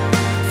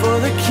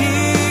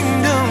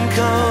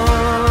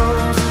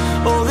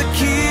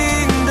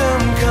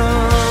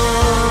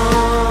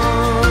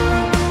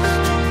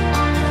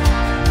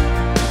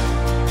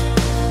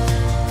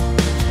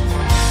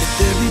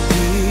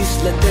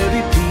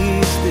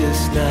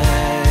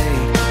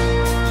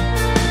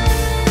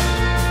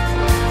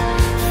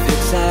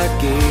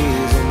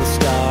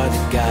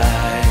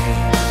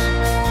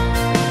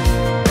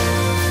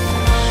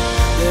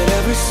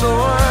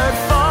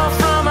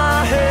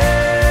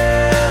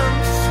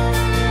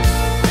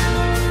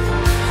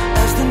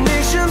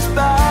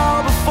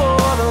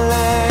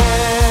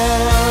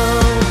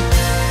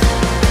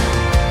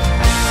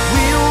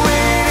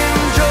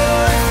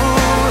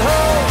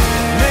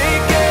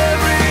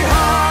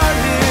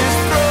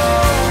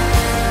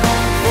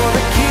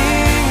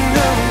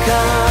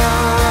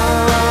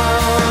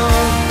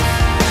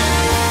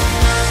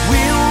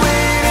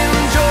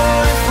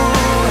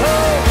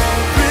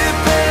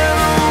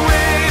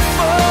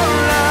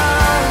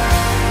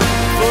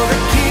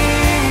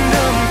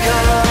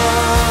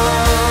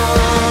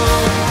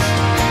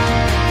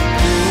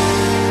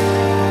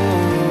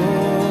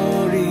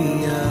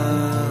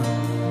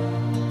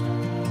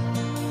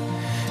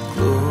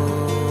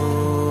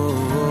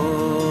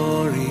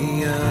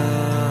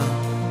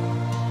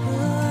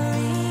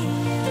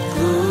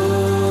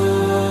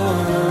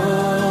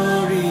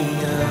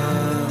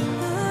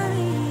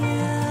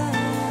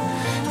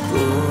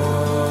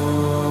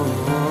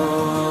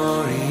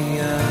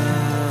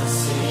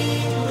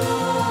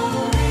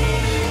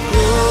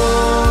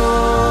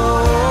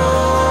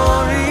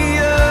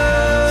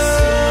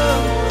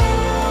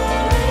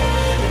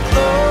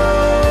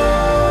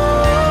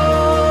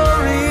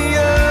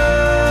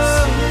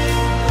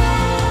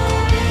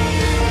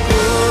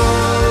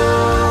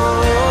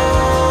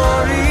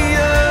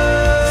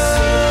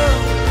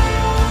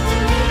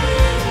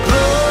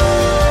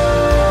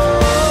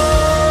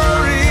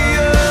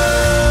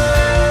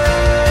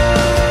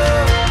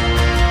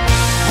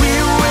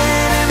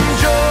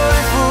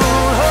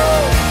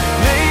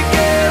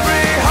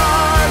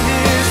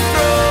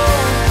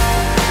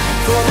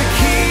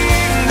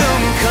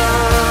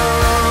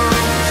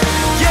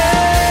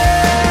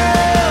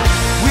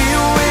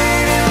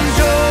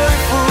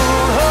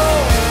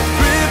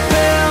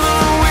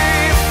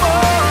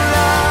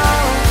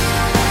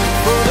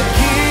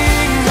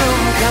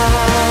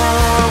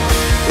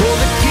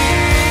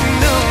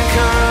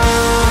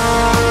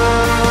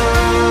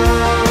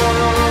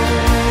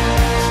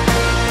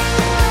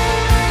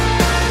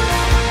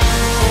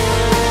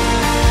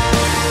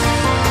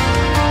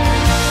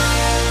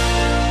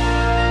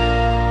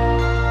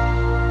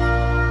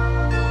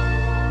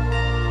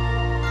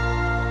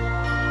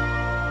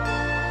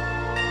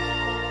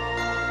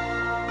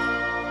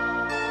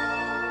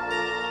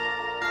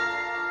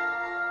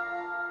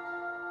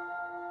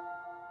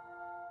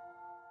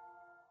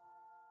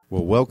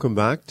 Well, welcome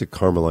back to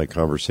Carmelite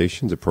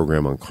Conversations, a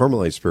program on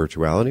Carmelite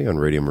spirituality on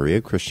Radio Maria,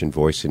 Christian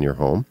Voice in your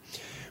home.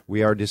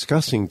 We are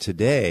discussing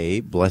today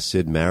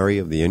Blessed Mary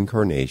of the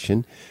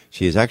Incarnation.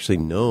 She is actually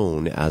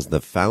known as the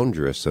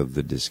foundress of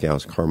the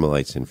Discalced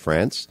Carmelites in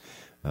France.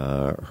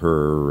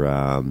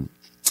 Her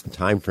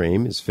time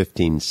frame is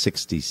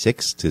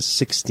 1566 to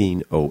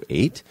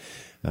 1608,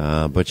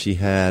 but she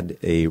had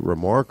a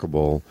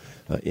remarkable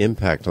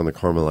impact on the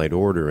Carmelite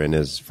order. And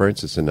as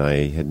Francis and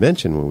I had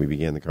mentioned when we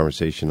began the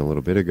conversation a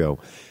little bit ago,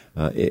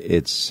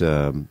 it's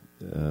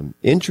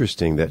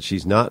interesting that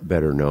she's not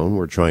better known.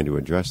 We're trying to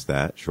address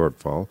that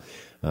shortfall,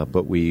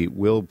 but we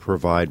will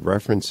provide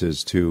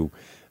references to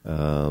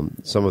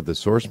some of the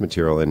source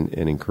material and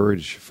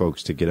encourage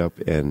folks to get up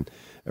and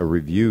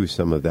review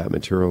some of that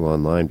material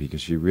online,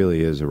 because she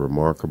really is a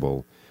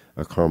remarkable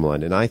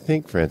Carmelite. And I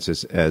think,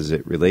 Francis, as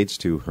it relates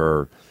to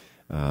her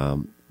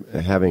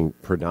having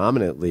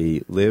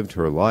predominantly lived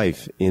her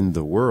life in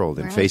the world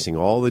and facing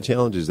all the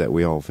challenges that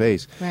we all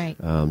face,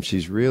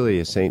 she's really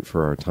a saint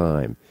for our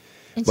time.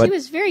 And she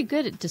was very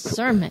good at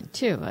discernment,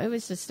 too. It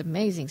was just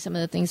amazing, some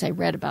of the things I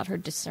read about her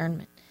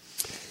discernment.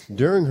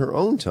 During her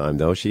own time,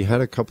 though, she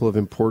had a couple of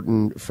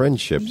important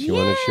friendships. You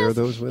want to share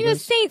those with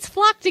us? Saints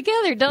flock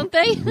together, don't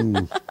they?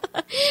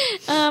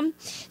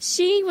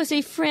 She was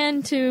a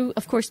friend to,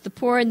 of course, the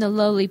poor and the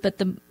lowly, but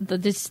the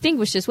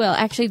distinguished as well.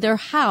 Actually, their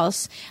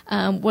house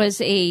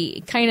was a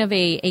kind of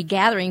a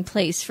gathering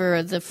place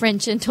for the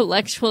French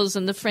intellectuals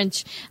and the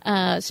French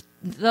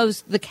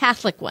the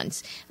Catholic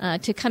ones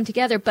to come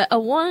together. But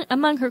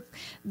among her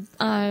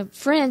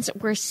friends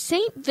were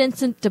Saint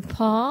Vincent de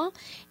Paul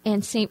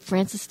and Saint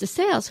Francis de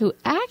Sales, who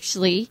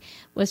actually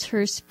was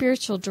her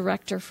spiritual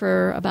director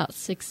for about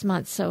 6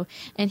 months.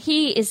 And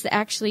he is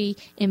actually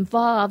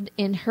involved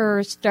in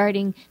her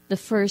starting the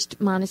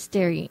first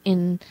monastery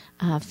in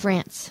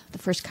France, the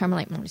first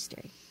Carmelite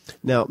monastery.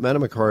 Now,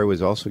 Madame Acarie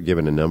was also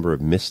given a number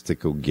of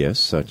mystical gifts,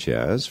 such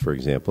as, for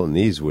example, and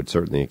these would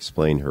certainly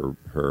explain her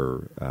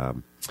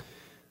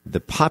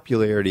the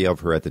popularity of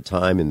her at the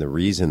time and the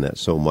reason that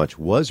so much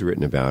was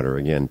written about her.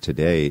 Again,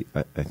 today,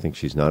 I think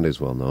she's not as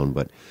well known,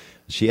 but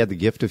she had the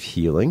gift of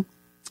healing.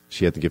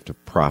 She had the gift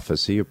of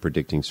prophecy, of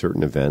predicting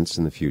certain events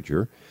in the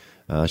future.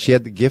 She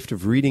had the gift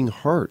of reading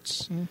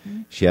hearts.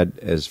 Mm-hmm. She had,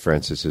 as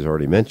Francis has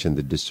already mentioned,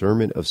 the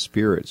discernment of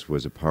spirits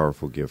was a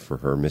powerful gift for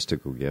her,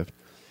 mystical gift.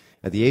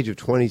 At the age of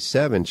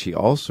 27, she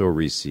also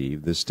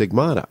received the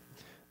stigmata,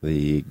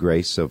 the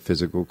grace of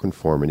physical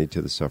conformity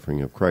to the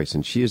suffering of Christ.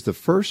 And she is the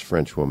first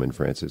French woman,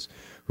 Francis,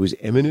 whose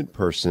eminent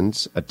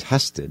persons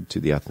attested to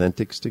the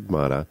authentic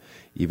stigmata,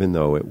 even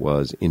though it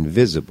was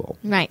invisible.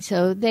 Right.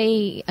 So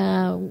they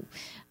all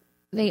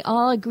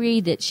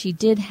agreed that she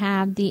did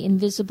have the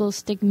invisible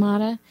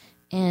stigmata,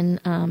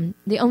 and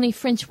the only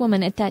French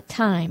woman at that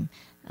time,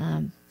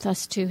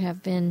 thus to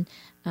have been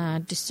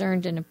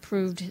discerned and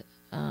approved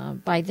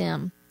by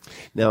them.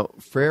 Now,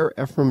 Frère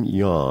Ephraim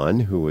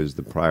Yon, who was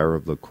the prior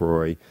of La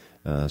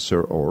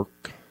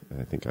Croix-sur-Orc,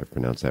 I think I've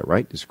pronounced that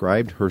right,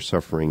 described her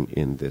suffering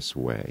in this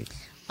way.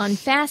 On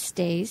fast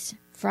days,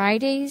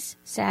 Fridays,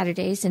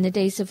 Saturdays, and the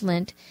days of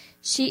Lent,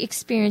 she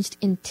experienced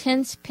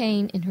intense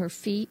pain in her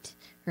feet,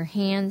 her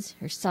hands,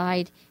 her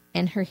side,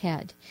 and her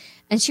head.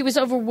 And she was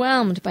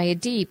overwhelmed by a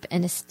deep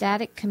and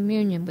ecstatic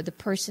communion with the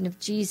person of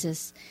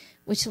Jesus,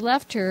 which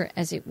left her,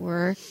 as it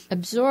were,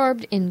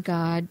 absorbed in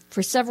God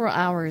for several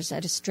hours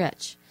at a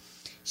stretch.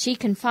 She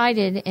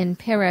confided in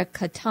Père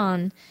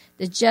Caton,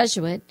 the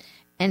Jesuit,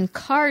 and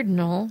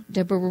Cardinal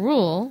de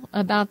Bérulle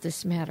about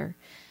this matter.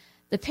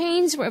 The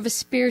pains were of a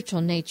spiritual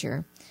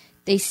nature.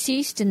 They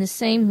ceased in the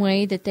same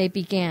way that they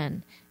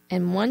began,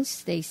 and once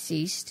they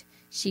ceased,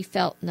 she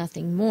felt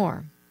nothing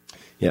more.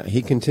 Yeah,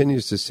 he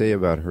continues to say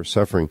about her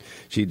suffering,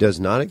 she does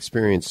not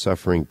experience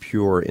suffering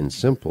pure and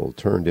simple,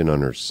 turned in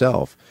on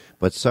herself,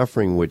 but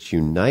suffering which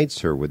unites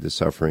her with the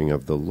suffering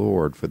of the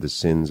Lord for the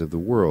sins of the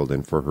world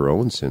and for her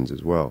own sins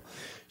as well.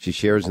 She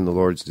shares in the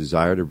Lord's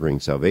desire to bring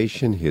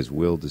salvation, his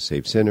will to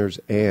save sinners,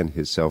 and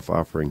his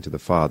self-offering to the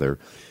Father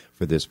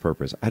for this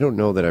purpose. I don't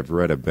know that I've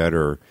read a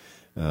better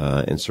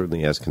and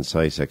certainly as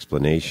concise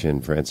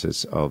explanation,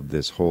 Francis, of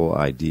this whole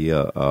idea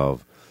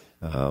of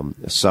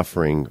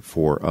suffering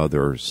for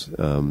others,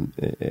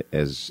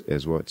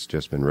 as what's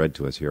just been read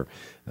to us here.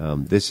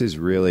 This is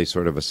really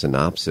sort of a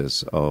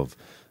synopsis of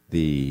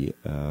the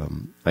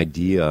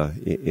idea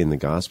in the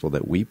gospel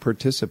that we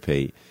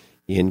participate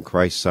in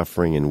Christ's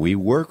suffering and we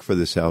work for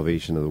the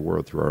salvation of the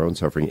world through our own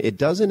suffering. It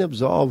doesn't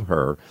absolve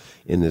her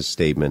in this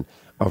statement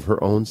of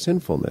her own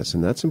sinfulness,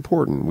 and that's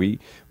important. We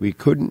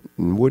couldn't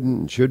and wouldn't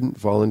and shouldn't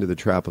fall into the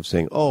trap of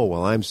saying, "Oh,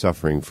 well, I'm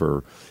suffering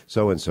for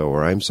so and so,"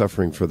 or "I'm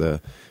suffering for the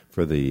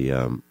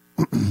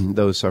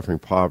those suffering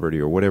poverty,"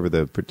 or whatever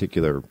the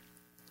particular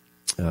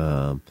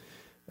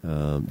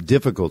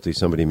difficulty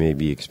somebody may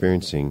be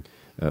experiencing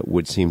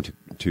would seem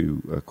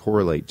to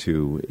correlate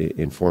to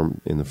in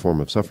the form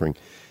of suffering.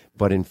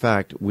 But in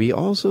fact, we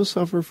also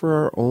suffer for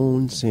our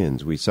own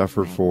sins. We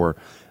suffer for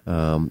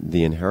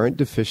the inherent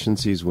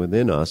deficiencies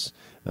within us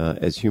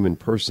as human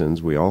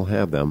persons. We all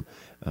have them.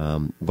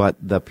 But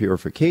the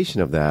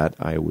purification of that,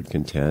 I would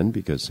contend,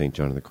 because St.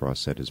 John of the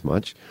Cross said as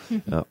much,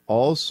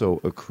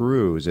 also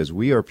accrues, as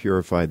we are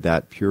purified,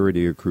 that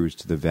purity accrues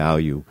to the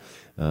value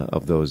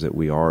of those that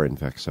we are, in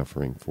fact,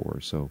 suffering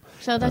for. So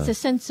that's a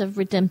sense of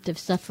redemptive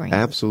suffering.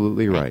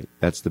 Absolutely right.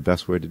 That's the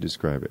best way to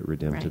describe it,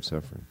 redemptive Right.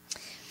 suffering.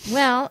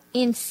 Well,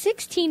 in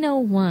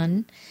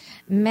 1601,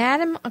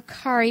 Madame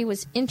Acarie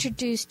was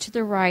introduced to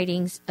the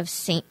writings of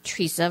St.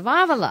 Teresa of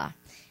Avila.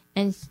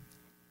 And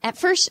at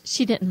first,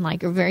 she didn't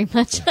like her very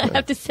much, I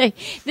have to say.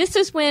 This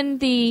is when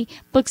the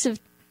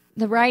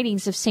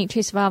writings of St.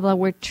 Teresa of Avila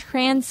were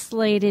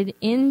translated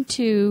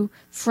into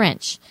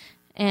French.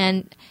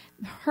 And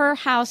her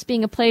house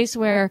being a place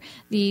where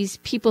these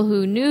people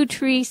who knew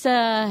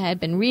Teresa had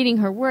been reading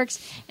her works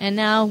and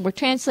now were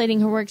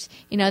translating her works,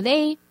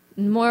 they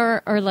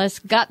more or less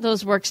got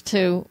those works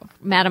to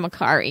Madame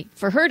Acarie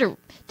for her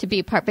to be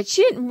a part. But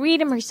she didn't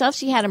read them herself.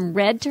 She had them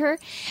read to her.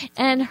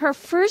 And her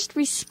first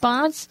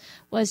response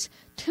was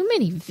too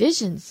many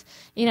visions,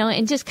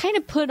 and just kind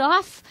of put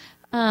off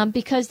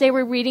because they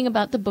were reading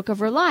about the book of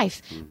her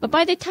life. But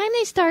by the time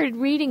they started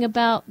reading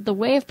about the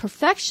way of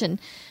perfection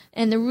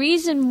and the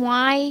reason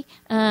why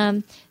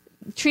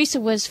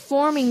Teresa was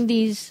forming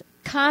these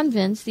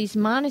convents, these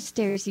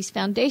monasteries, these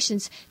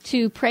foundations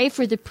to pray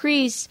for the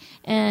priests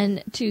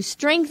and to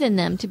strengthen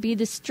them, to be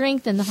the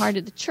strength in the heart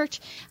of the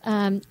church,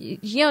 then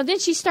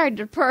she started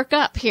to perk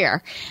up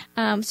here.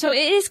 So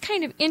it is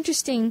kind of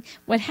interesting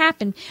what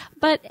happened.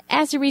 But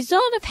as a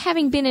result of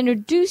having been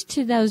introduced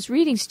to those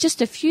readings,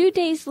 just a few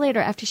days later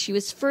after she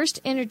was first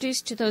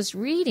introduced to those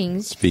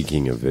readings...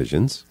 Speaking of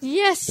visions.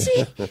 Yes,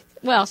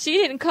 she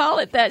didn't call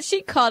it that.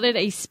 She called it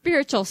a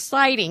spiritual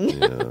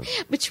sighting,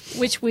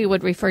 which we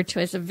would refer to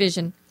as a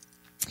vision,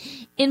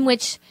 in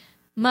which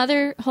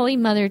Holy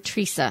Mother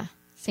Teresa,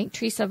 St.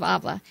 Teresa of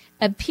Avila,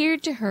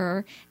 appeared to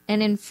her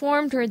and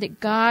informed her that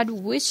God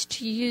wished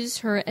to use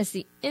her as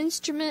the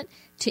instrument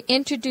to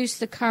introduce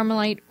the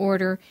Carmelite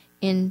order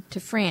into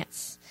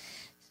France.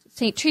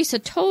 St. Teresa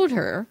told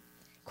her,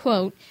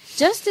 quote,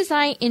 "Just as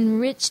I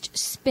enriched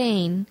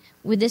Spain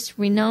with this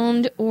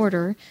renowned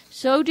order,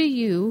 so do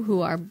you,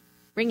 who are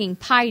bringing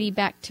piety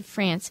back to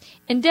France,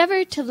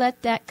 endeavor to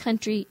let that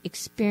country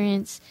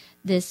experience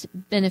this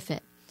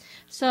benefit."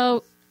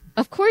 So,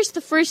 of course,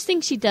 the first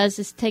thing she does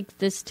is take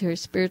this to her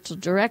spiritual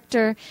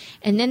director,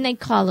 and then they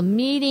call a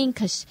meeting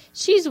because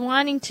she's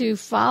wanting to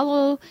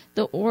follow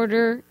the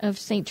order of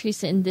St.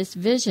 Teresa in this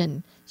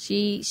vision.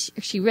 She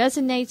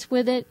resonates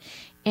with it,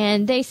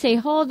 and they say,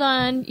 hold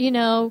on,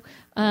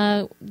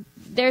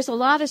 there's a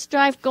lot of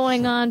strife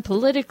going on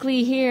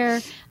politically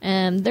here,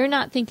 and they're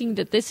not thinking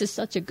that this is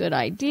such a good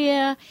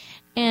idea.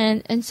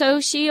 And so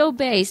she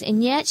obeys,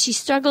 and yet she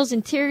struggles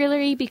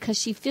interiorly because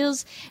she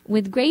feels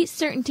with great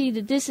certainty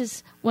that this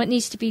is what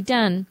needs to be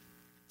done.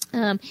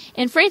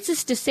 And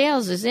Francis de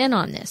Sales is in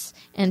on this,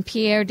 and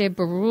Pierre de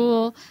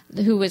Bérulle,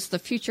 who was the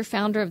future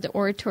founder of the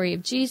Oratory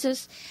of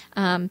Jesus.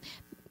 There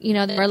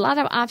are a lot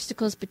of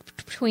obstacles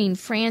between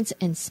France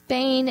and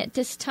Spain at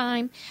this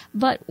time,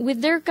 but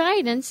with their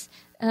guidance,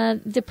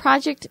 the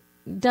project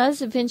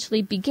does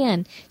eventually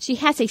begin. She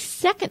has a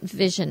second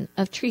vision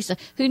of Teresa,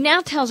 who now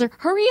tells her,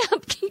 hurry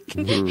up,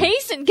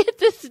 hasten, get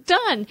this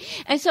done.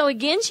 And so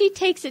again, she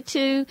takes it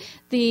to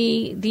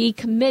the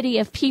committee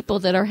of people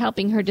that are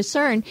helping her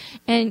discern.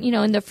 And,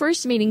 in the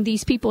first meeting,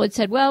 these people had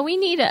said, well, we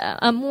need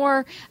a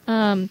more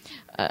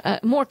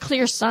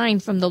clear sign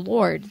from the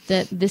Lord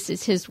that this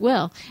is His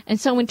will.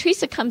 And so when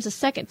Teresa comes a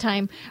second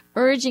time,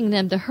 urging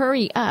them to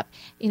hurry up,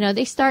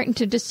 they starting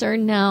to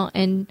discern now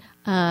and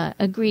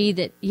agree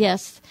that,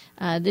 yes,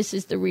 this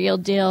is the real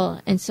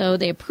deal. And so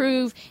they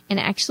approve. And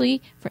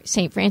actually,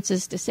 St.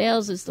 Francis de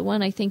Sales is the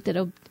one, I think, that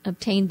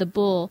obtained the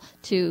bull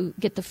to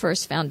get the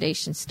first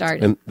foundation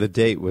started. And the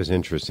date was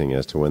interesting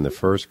as to when the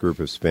first group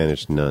of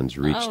Spanish nuns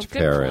reached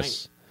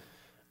Paris. Point.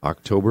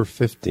 October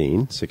 15,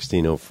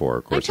 1604.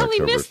 Of course, I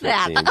totally October missed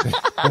that.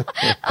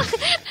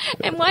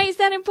 And why is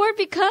that important?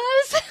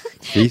 Because?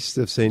 Feast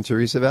of St.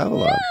 Teresa of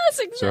Avila. Yes,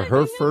 exactly. So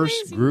her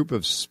first group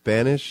of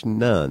Spanish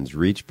nuns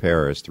reached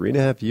Paris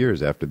 3.5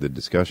 years after the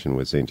discussion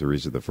with St.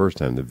 Teresa the first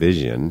time, the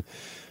vision,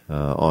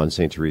 on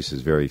St.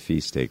 Teresa's very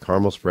feast day.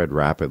 Carmel spread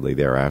rapidly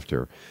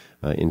thereafter,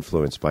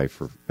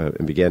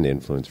 began to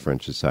influence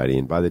French society.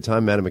 And by the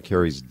time Madame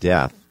Acarie's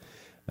death,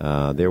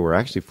 there were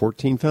actually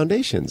 14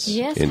 foundations.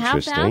 Yes,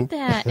 interesting. How about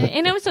that?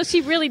 And so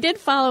she really did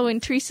follow in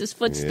Teresa's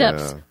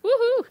footsteps. Yeah.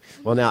 Woohoo!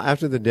 Well, now,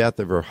 after the death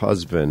of her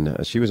husband,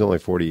 she was only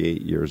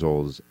 48 years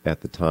old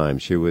at the time.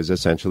 She was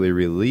essentially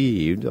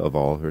relieved of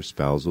all her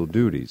spousal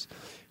duties.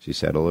 She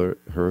settled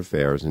her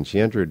affairs, and she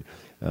entered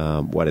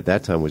what at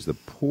that time was the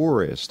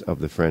poorest of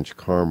the French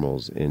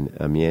Carmels in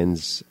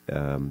Amiens,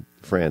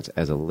 France,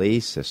 as a lay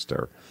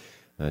sister.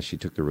 She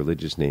took the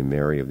religious name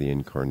Mary of the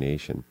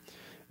Incarnation.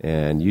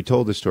 And you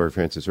told the story,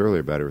 Francis, earlier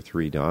about her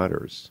 3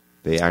 daughters.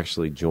 They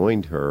actually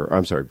joined her.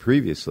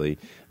 Previously,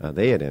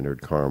 they had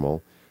entered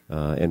Carmel.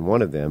 And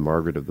one of them,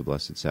 Margaret of the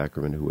Blessed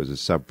Sacrament, who was a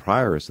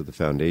sub-prioress of the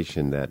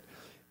foundation that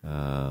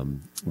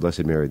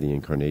Blessed Mary of the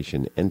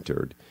Incarnation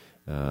entered,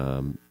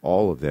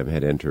 all of them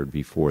had entered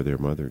before their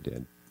mother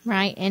did.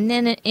 Right, and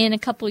then in a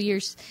couple of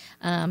years,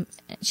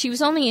 she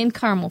was only in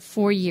Carmel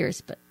 4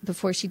 years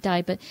before she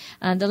died, but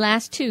the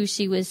last 2,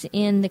 she was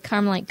in the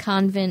Carmelite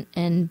convent,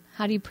 and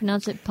how do you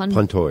pronounce it?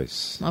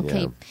 Pontoise.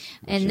 Okay, Yeah.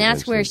 and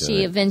that's where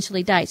she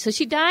eventually died. So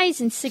she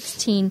dies in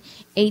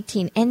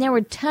 1618, and there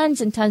were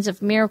tons and tons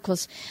of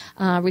miracles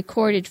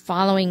recorded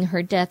following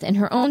her death, and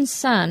her own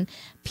son,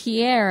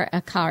 Pierre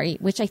Acarie,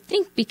 which I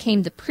think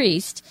became the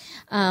priest,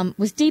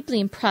 was deeply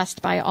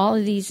impressed by all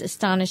of these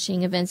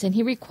astonishing events, and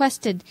he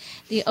requested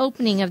the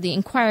opening of the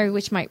inquiry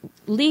which might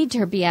lead to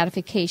her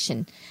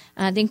beatification.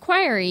 The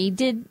inquiry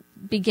did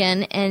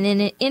begin, and then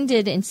it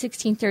ended in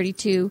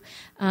 1632,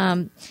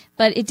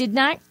 but it did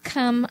not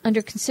come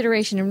under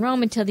consideration in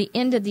Rome until the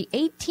end of the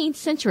 18th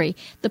century.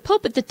 The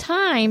Pope at the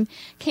time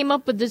came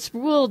up with this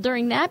rule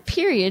during that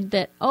period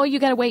that, you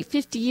got to wait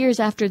 50 years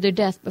after their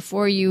death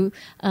before you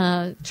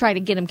try to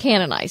get them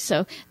canonized.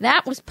 So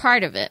that was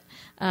part of it.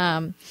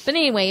 But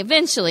anyway,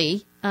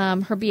 eventually,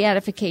 her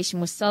beatification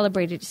was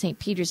celebrated at St.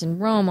 Peter's in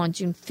Rome on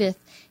June 5th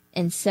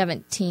in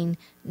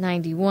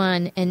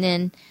 1791, and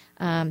then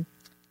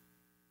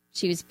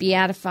she was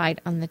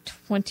beatified on the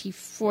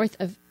 24th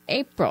of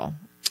April.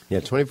 Yeah,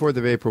 24th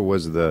of April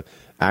was the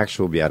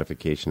actual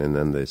beatification, and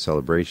then the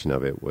celebration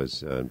of it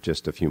was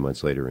just a few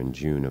months later in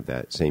June of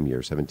that same year,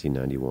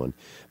 1791,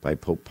 by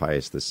Pope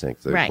Pius VI.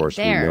 Right, of course,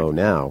 there. we know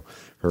now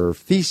her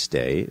feast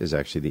day is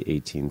actually the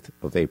 18th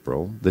of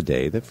April, the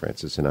day that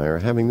Francis and I are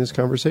having this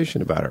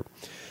conversation about her.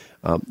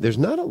 There's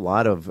not a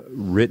lot of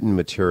written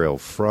material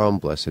from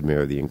Blessed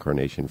Mary of the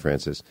Incarnation,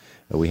 Francis.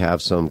 We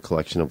have some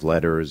collection of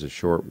letters, a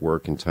short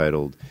work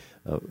entitled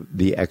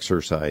The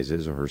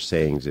Exercises, or her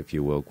sayings, if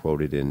you will,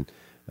 quoted in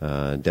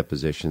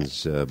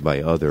depositions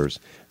by others.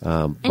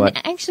 And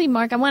actually,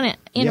 Mark, I want to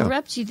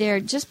interrupt you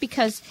there, just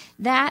because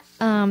that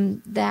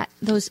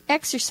those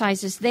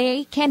exercises,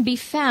 they can be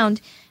found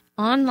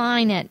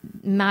online at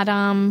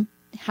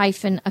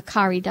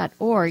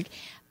madame-acarie.org.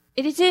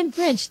 It is in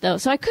French, though,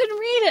 so I couldn't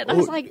read it. I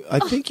was like, I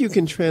think you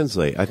can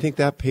translate. I think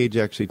that page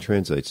actually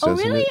translates,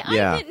 doesn't really? it?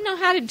 Yeah. I didn't know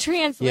how to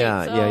translate.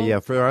 Yeah.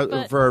 For our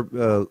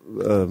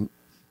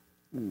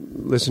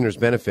listeners'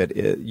 benefit,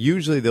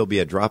 usually there'll be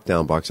a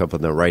drop-down box up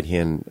on the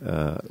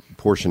right-hand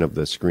portion of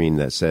the screen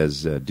that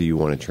says, do you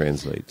want to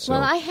translate? So,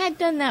 well, I had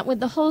done that with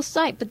the whole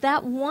site, but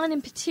that one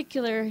in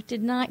particular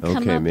did not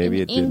come up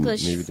in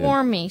English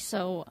for me.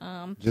 So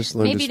just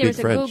learn maybe to speak there's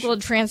French. a Google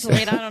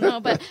Translate, I don't know.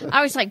 But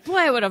I was like, boy,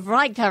 I would have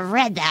liked to have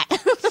read that.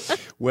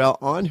 Well,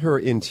 on her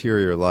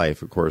interior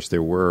life, of course,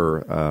 there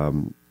were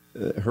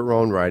her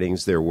own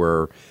writings. There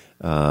were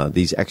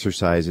these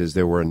exercises.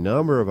 There were a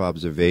number of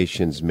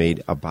observations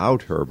made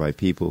about her by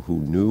people who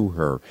knew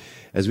her.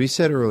 As we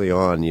said early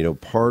on,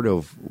 part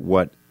of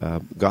what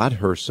got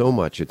her so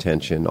much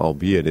attention,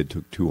 albeit it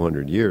took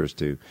 200 years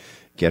to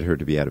get her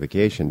to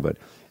beatification, but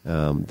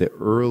the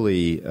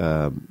early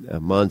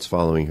months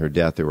following her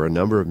death, there were a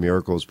number of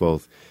miracles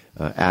both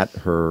at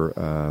her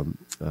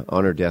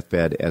on her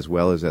deathbed as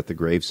well as at the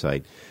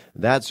gravesite.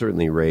 That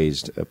certainly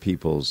raised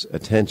people's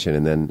attention,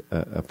 and then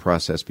a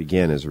process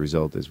began as a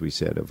result, as we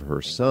said, of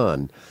her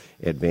son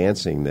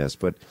advancing this.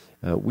 But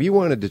we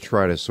wanted to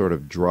try to sort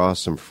of draw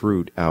some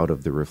fruit out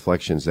of the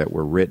reflections that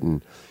were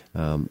written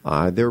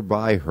either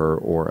by her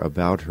or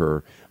about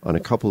her on a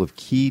couple of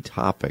key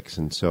topics.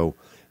 And so,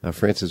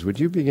 Francis, would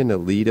you begin to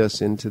lead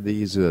us into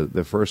these?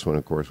 The first one,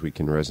 of course, we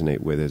can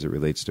resonate with as it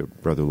relates to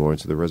Brother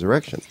Lawrence of the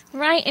Resurrection.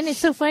 Right, and it's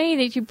so funny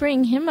that you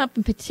bring him up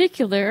in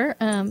particular.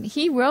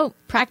 He wrote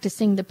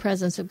Practicing the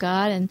Presence of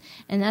God,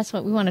 and that's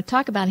what we want to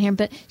talk about here.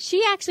 But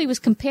she actually was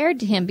compared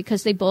to him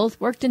because they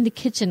both worked in the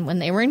kitchen when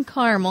they were in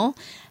Carmel.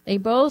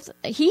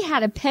 He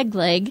had a peg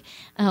leg,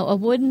 a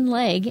wooden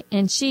leg,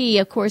 and she,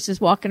 of course, is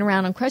walking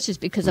around on crutches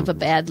because of a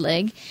bad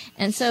leg.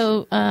 And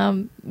so,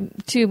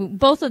 to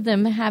both of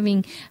them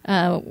having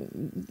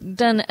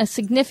done a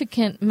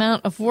significant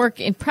amount of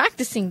work in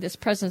practicing this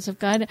presence of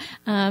God,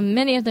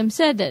 many of them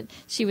said that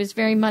she was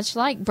very much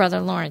like Brother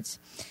Lawrence.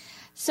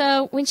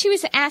 So, when she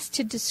was asked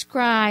to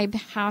describe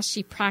how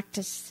she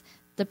practiced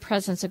the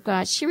presence of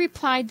God, she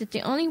replied that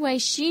the only way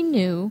she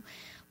knew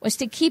was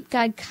to keep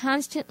God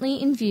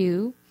constantly in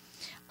view,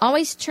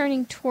 always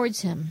turning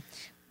towards him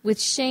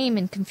with shame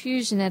and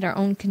confusion at our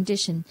own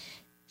condition.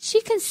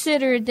 She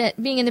considered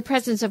that being in the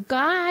presence of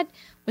God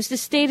was the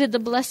state of the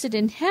blessed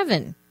in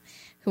heaven,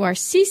 who are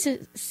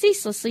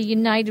ceaselessly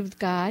united with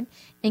God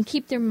and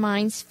keep their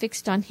minds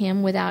fixed on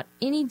him without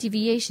any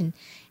deviation,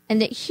 and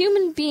that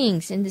human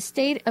beings in the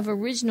state of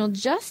original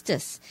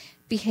justice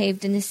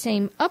behaved in the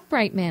same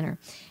upright manner,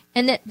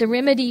 and that the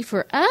remedy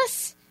for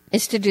us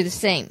is to do the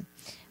same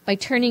by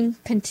turning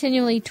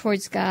continually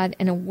towards God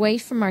and away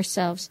from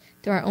ourselves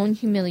through our own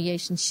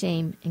humiliation,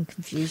 shame, and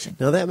confusion.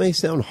 Now, that may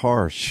sound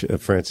harsh,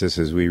 Francis,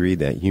 as we read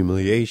that.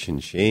 Humiliation,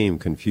 shame,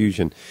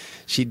 confusion.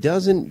 She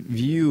doesn't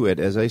view it,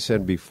 as I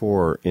said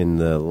before, in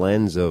the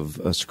lens of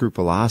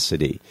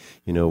scrupulosity,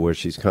 where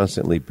she's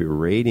constantly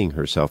berating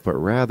herself, but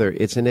rather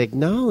it's an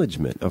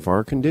acknowledgement of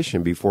our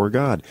condition before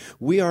God.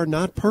 We are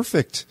not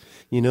perfect.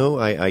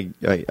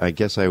 I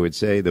guess I would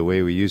say the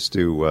way we used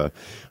to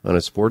on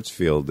a sports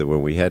field, that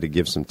when we had to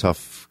give some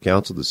tough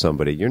counsel to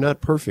somebody, you're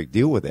not perfect,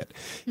 deal with it.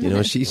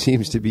 She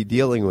seems to be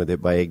dealing with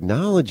it by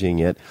acknowledging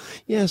it.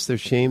 Yes,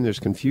 there's shame, there's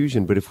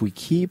confusion, but if we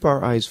keep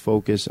our eyes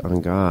focused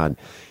on God,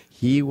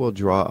 He will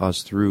draw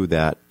us through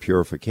that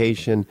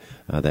purification,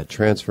 that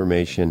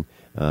transformation,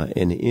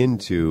 and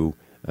into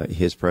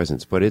His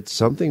presence. But it's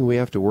something we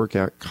have to work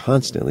out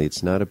constantly.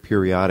 It's not a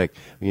periodic,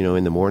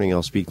 in the morning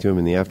I'll speak to Him,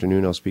 in the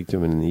afternoon I'll speak to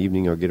Him, and in the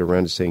evening I'll get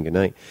around to saying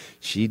goodnight.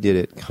 She did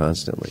it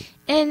constantly.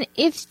 And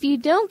if you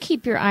don't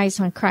keep your eyes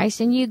on Christ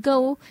and you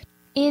go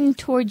in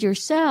toward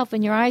yourself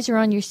and your eyes are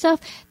on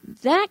yourself,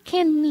 that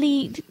can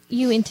lead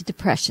you into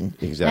depression.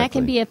 Exactly. That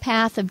can be a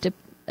path of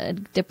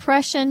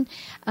depression,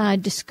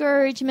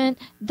 discouragement,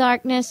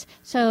 darkness.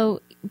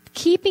 So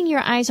keeping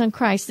your eyes on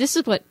Christ, this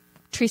is what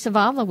Teresa of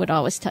Avila would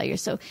always tell you.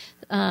 So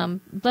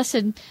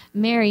Blessed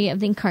Mary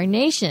of the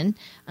Incarnation,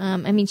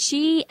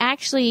 she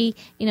actually,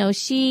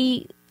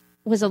 she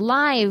was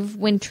alive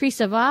when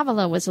Teresa of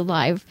Avila was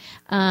alive,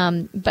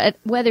 but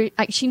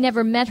she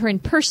never met her in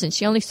person.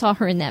 She only saw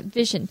her in that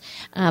vision,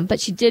 but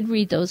she did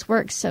read those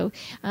works. So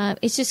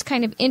it's just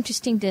kind of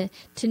interesting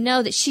to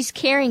know that she's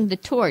carrying the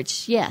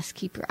torch. Yes,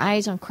 keep your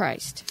eyes on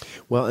Christ.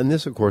 Well, and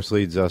this, of course,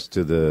 leads us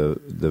to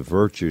the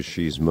virtue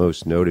she's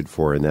most noted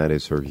for, and that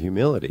is her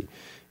humility.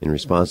 In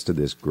response to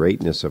this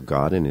greatness of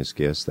God and His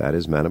gifts, that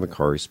is Madame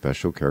Acarie's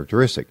special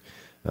characteristic.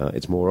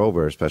 It's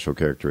moreover a special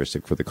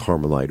characteristic for the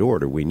Carmelite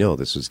order. We know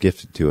this was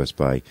gifted to us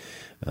by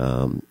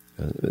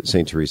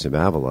St. Teresa of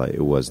Avila.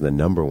 It was the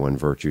number one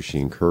virtue she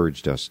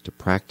encouraged us to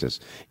practice.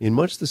 In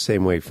much the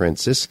same way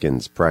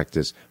Franciscans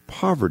practice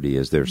poverty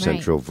as their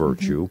central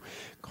virtue,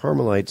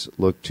 Carmelites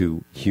look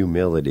to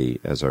humility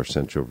as our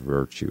central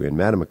virtue. In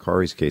Madame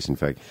Acarie's case, in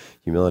fact,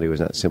 humility was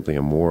not simply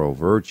a moral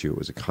virtue. It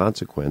was a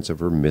consequence of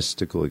her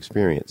mystical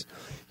experience.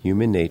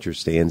 Human nature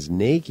stands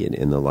naked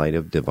in the light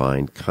of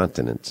divine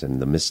continence,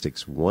 and the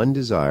mystic's one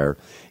desire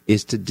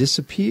is to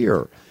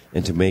disappear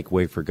and to make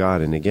way for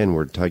God. And again,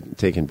 we're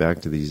taken back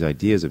to these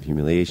ideas of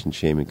humiliation,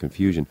 shame, and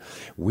confusion.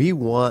 We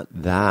want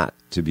that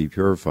to be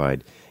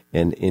purified,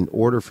 and in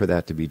order for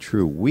that to be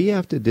true, we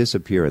have to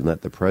disappear and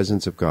let the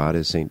presence of God,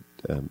 as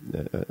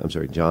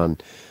John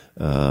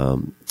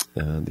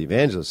the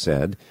evangelist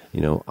said,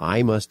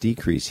 I must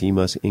decrease, He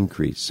must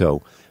increase.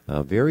 So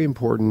very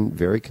important,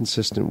 very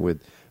consistent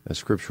with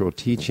scriptural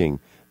teaching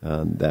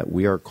that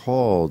we are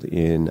called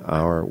in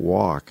our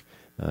walk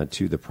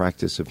to the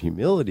practice of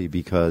humility,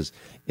 because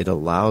it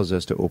allows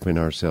us to open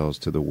ourselves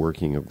to the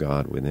working of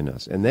God within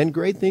us. And then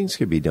great things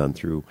could be done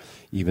through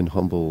even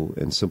humble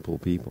and simple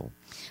people.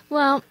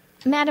 Well,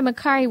 Madame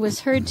Acarie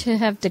was heard to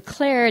have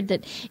declared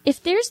that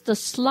if there's the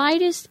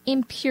slightest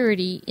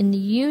impurity in the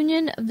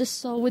union of the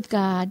soul with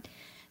God,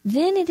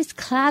 then it is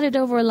clouded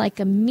over like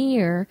a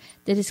mirror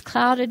that is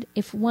clouded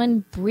if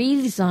one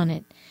breathes on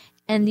it,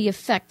 and the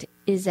effect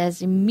is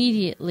as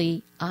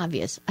immediately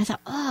obvious. I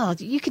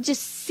thought, you could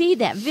just see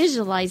that,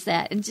 visualize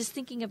that, and just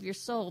thinking of your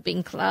soul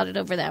being clouded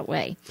over that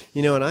way.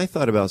 And I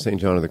thought about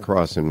St. John of the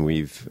Cross, and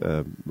we've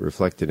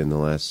reflected in the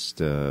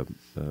last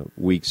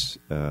week's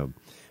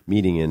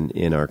meeting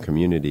in our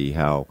community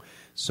how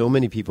so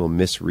many people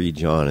misread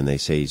John, and they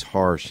say he's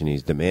harsh and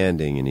he's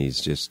demanding and he's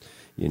just,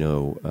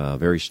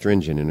 very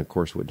stringent. And of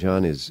course, what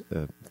John is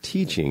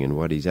teaching and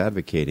what he's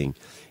advocating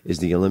is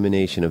the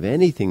elimination of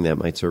anything that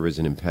might serve as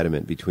an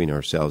impediment between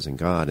ourselves and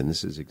God. And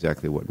this is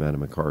exactly what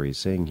Madame Acarie is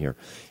saying here.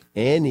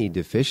 Any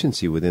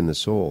deficiency within the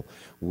soul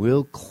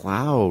will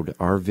cloud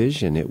our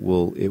vision. It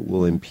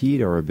will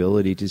impede our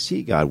ability to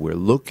see God. We're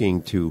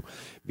looking to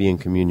be in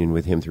communion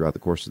with Him throughout the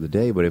course of the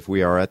day, but if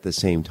we are at the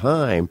same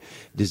time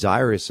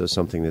desirous of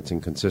something that's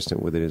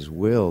inconsistent with His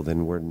will,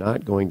 then we're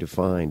not going to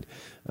find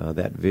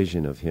that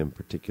vision of Him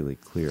particularly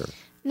clear.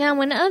 Now,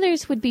 when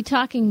others would be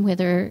talking with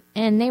her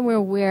and they were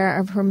aware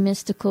of her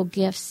mystical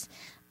gifts,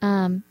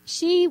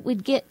 she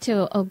would get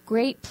to a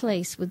great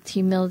place with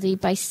humility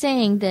by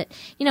saying that,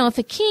 if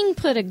a king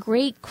put a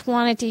great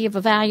quantity of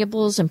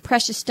valuables and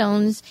precious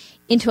stones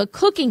into a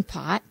cooking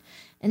pot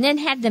and then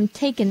had them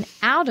taken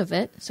out of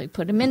it, so he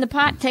put them in the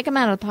pot, take them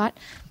out of the pot,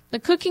 the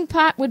cooking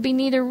pot would be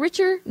neither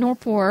richer nor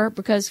poorer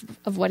because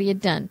of what he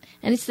had done.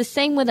 And it's the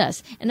same with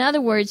us. In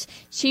other words,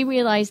 she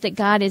realized that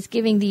God is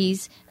giving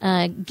these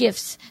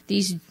gifts,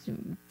 these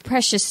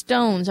precious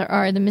stones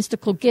are the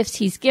mystical gifts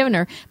He's given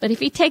her. But if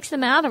He takes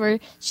them out of her,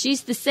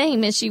 she's the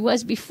same as she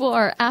was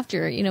before or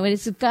after. It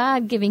is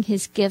God giving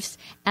His gifts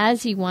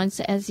as He wants,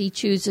 as He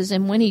chooses,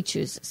 and when He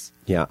chooses.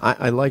 Yeah,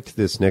 I liked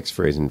this next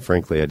phrase, and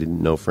frankly, I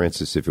didn't know,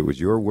 Francis, if it was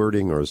your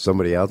wording or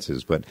somebody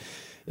else's, but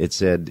it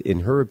said, in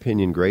her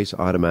opinion, grace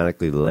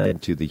automatically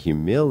led to the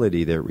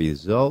humility that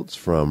results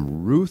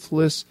from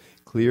ruthless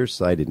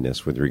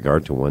clear-sightedness with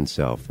regard to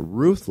oneself.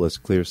 Ruthless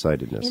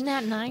clear-sightedness. Isn't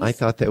that nice? I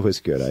thought that was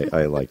good.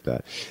 I like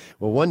that.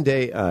 Well, one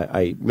day,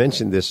 I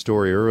mentioned this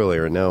story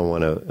earlier, and now I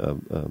want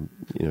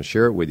to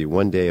share it with you.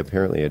 One day,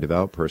 apparently, a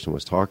devout person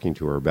was talking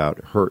to her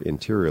about her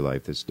interior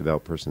life, this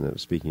devout person that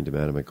was speaking to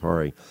Madame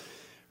Acarie,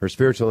 her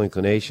spiritual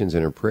inclinations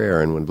and her prayer.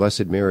 And when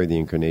Blessed Mary, the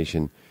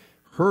Incarnation,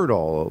 heard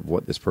all of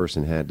what this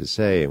person had to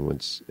say and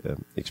was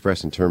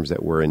expressed in terms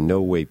that were in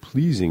no way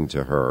pleasing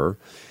to her,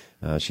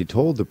 she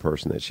told the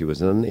person that she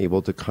was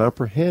unable to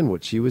comprehend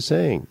what she was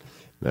saying.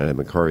 Madame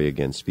Acarie,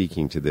 again,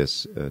 speaking to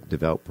this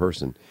devout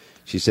person,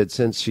 she said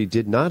since she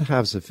did not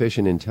have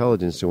sufficient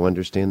intelligence to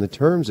understand the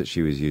terms that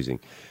she was using,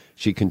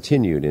 she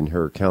continued in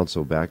her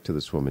counsel back to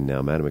this woman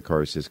now. Madame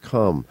Acarie says,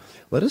 "Come,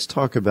 let us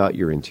talk about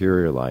your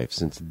interior life,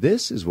 since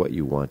this is what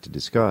you want to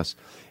discuss.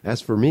 As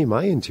for me,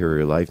 my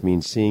interior life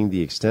means seeing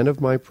the extent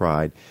of my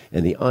pride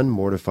and the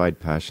unmortified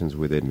passions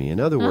within me." In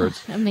other words,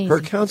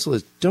 her counsel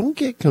is, don't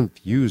get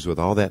confused with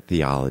all that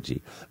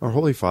theology. Our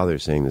Holy Father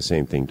is saying the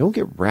same thing. Don't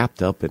get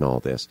wrapped up in all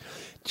this.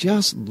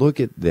 Just look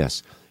at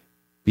this.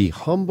 Be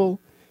humble,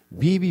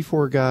 be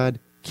before God,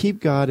 keep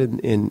God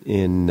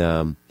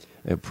in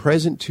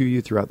present to you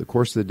throughout the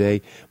course of the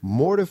day.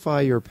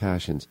 Mortify your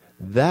passions.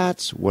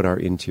 That's what our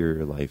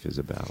interior life is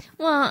about.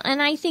 Well,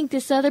 and I think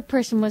this other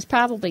person was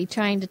probably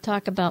trying to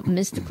talk about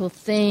mystical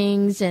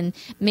things and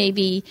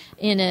maybe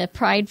in a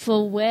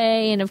prideful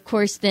way. And, of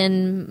course,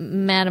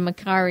 then Madame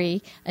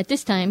Acarie, at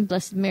this time,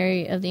 Blessed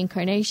Mary of the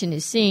Incarnation,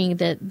 is seeing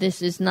that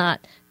this is not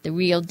the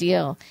real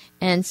deal.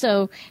 And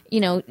so,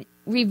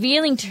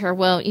 revealing to her,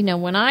 well,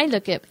 when I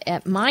look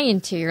at my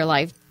interior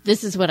life,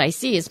 this is what I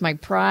see is my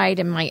pride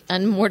and my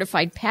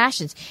unmortified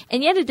passions.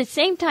 And yet at the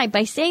same time,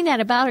 by saying that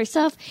about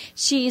herself,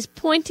 she is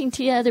pointing to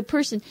the other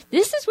person.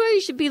 This is where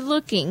you should be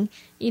looking,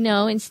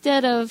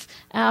 instead of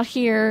out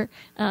here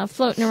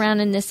floating around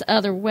in this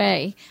other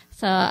way.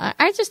 So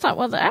I just thought,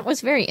 well, that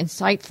was very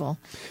insightful.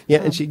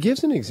 Yeah, and she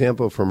gives an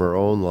example from her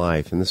own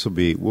life, and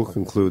we'll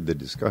conclude the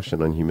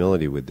discussion on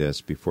humility with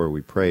this before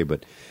we pray,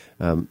 but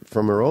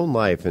from her own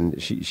life,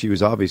 and she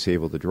was obviously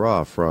able to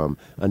draw from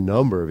a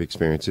number of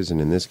experiences, and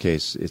in this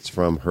case, it's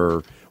from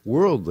her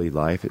worldly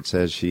life. It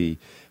says she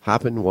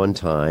happened one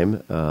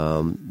time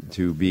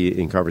to be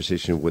in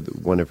conversation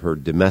with one of her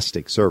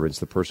domestic servants.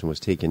 The person was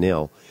taken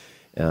ill,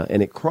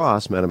 and it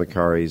crossed Madame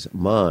Acarie's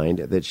mind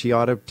that she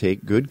ought to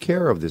take good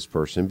care of this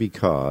person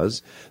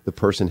because the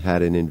person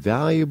had an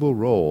invaluable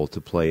role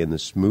to play in the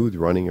smooth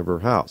running of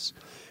her house.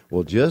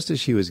 Well, just as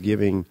she was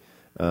giving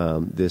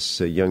this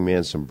young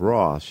man some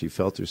broth, she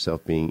felt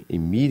herself being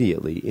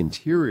immediately,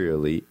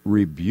 interiorly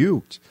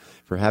rebuked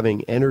for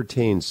having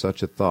entertained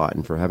such a thought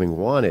and for having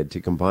wanted to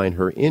combine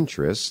her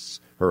interests,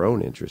 her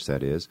own interests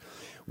that is,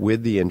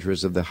 with the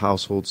interests of the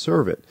household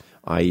servant,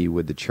 i.e.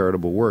 with the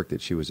charitable work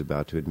that she was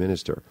about to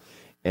administer.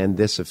 And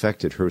this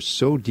affected her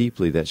so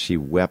deeply that she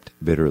wept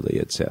bitterly,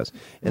 it says.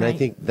 And right. I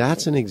think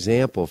that's an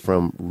example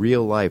from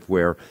real life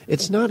where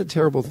it's not a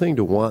terrible thing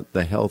to want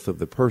the health of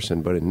the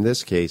person, but in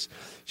this case,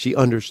 she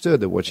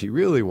understood that what she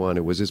really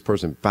wanted was this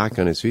person back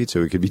on his feet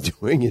so he could be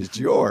doing his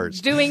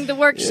chores. Doing the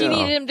work she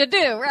needed him to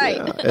do, right.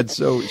 Yeah. And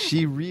so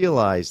she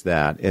realized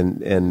that.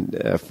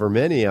 And for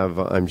many of,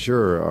 I'm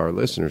sure, our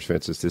listeners,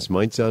 Francis, this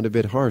might sound a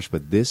bit harsh,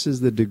 but this is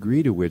the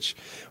degree to which,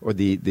 or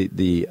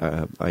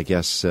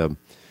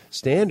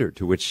standard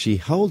to which she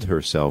held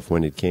herself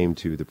when it came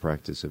to the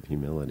practice of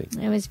humility.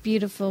 It was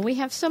beautiful. We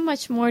have so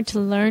much more to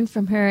learn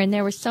from her, and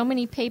there were so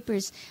many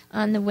papers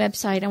on the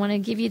website. I want to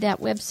give you that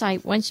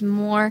website once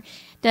more,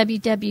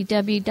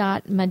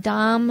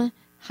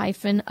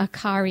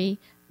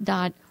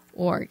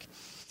 www.madame-acarie.org.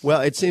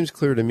 Well, it seems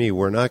clear to me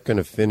we're not going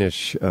to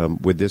finish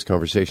with this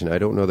conversation. I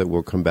don't know that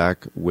we'll come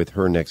back with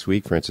her next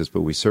week, Francis,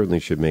 but we certainly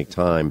should make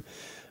time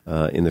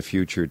in the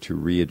future to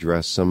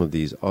readdress some of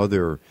these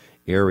other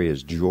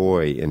areas,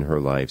 joy in her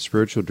life,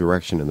 spiritual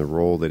direction and the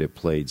role that it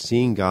played,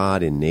 seeing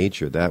God in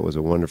nature. That was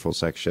a wonderful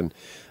section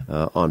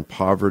on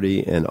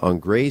poverty and on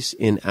grace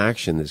in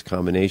action, this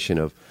combination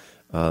of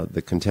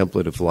the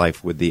contemplative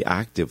life with the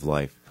active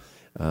life.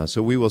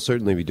 So we will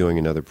certainly be doing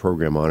another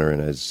program on her,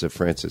 and as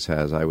Francis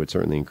has, I would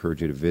certainly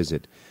encourage you to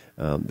visit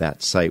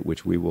that site,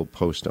 which we will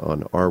post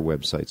on our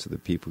website so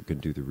that people can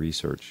do the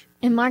research.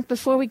 And Mark,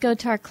 before we go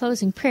to our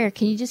closing prayer,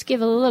 can you just give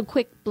a little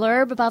quick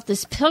blurb about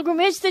this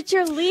pilgrimage that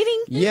you're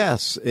leading?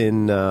 Yes,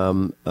 in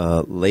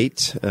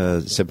late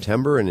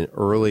September and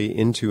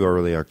into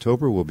early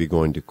October, we'll be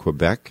going to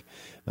Quebec.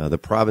 The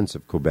province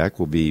of Quebec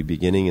will be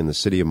beginning in the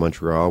city of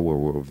Montreal, where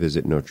we'll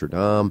visit Notre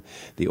Dame,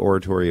 the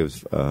oratory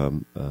of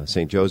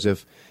St.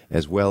 Joseph,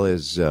 as well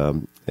as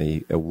a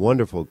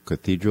wonderful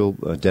cathedral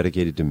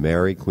dedicated to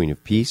Mary, Queen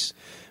of Peace.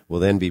 We'll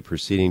then be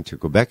proceeding to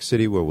Quebec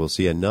City, where we'll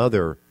see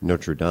another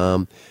Notre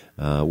Dame.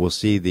 We'll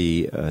see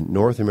the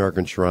North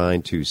American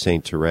shrine to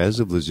St. Therese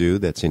of Lisieux,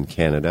 that's in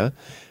Canada.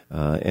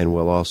 And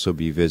we'll also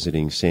be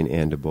visiting St.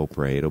 Anne de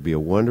Beaupré. It'll be a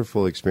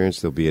wonderful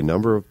experience. There'll be a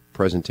number of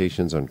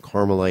presentations on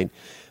Carmelite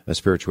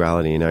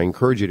spirituality. And I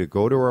encourage you to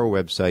go to our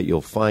website.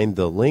 You'll find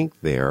the link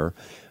there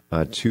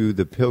to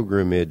the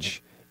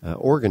pilgrimage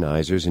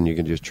organizers, and you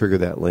can just trigger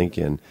that link.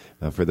 And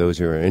for those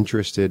who are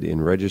interested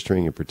in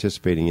registering and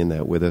participating in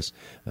that with us,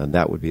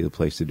 that would be the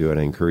place to do it.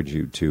 I encourage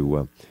you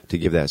to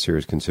give that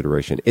serious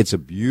consideration. It's a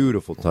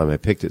beautiful time. I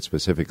picked it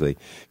specifically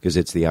because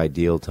it's the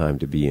ideal time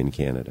to be in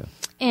Canada.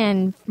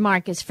 And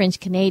Mark is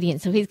French-Canadian,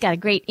 so he's got a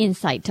great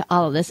insight to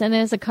all of this. And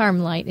as a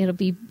Carmelite, it'll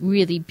be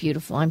really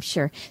beautiful, I'm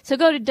sure. So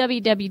go to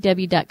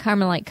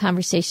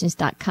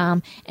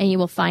www.carmeliteconversations.com, and you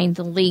will find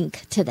the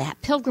link to that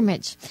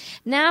pilgrimage.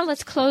 Now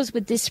let's close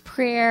with this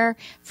prayer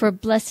for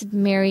Blessed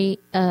Mary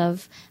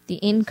of the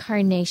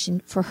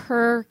Incarnation, for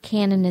her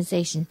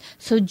canonization.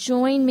 So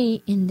join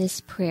me in this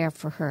prayer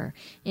for her.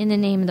 In the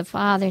name of the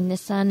Father, and the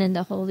Son, and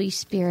the Holy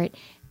Spirit.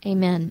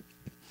 Amen.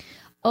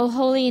 O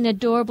holy and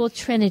adorable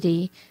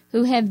Trinity,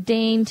 who have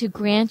deigned to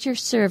grant your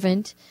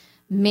servant,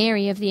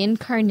 Mary of the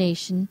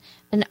Incarnation,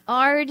 an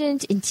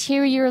ardent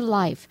interior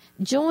life,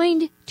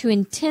 joined to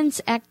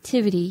intense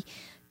activity,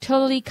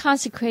 totally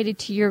consecrated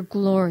to your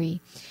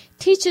glory.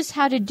 Teach us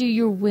how to do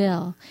your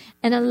will,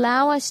 and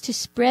allow us to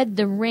spread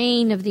the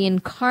reign of the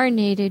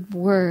incarnated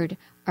Word,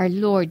 our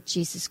Lord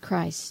Jesus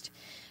Christ.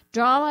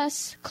 Draw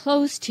us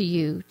close to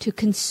you, to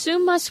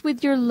consume us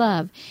with your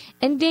love,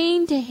 and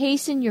deign to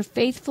hasten your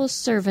faithful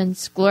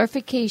servant's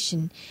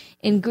glorification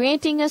in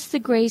granting us the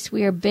grace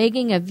we are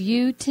begging of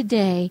you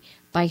today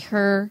by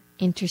her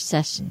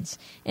intercessions.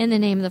 In the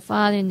name of the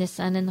Father, and the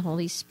Son, and the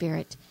Holy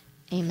Spirit.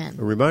 Amen.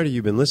 A reminder,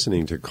 you've been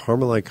listening to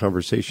Carmelite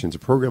Conversations, a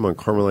program on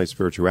Carmelite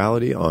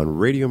spirituality on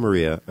Radio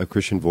Maria, a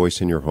Christian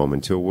voice in your home.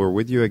 Until we're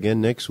with you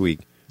again next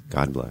week,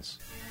 God bless.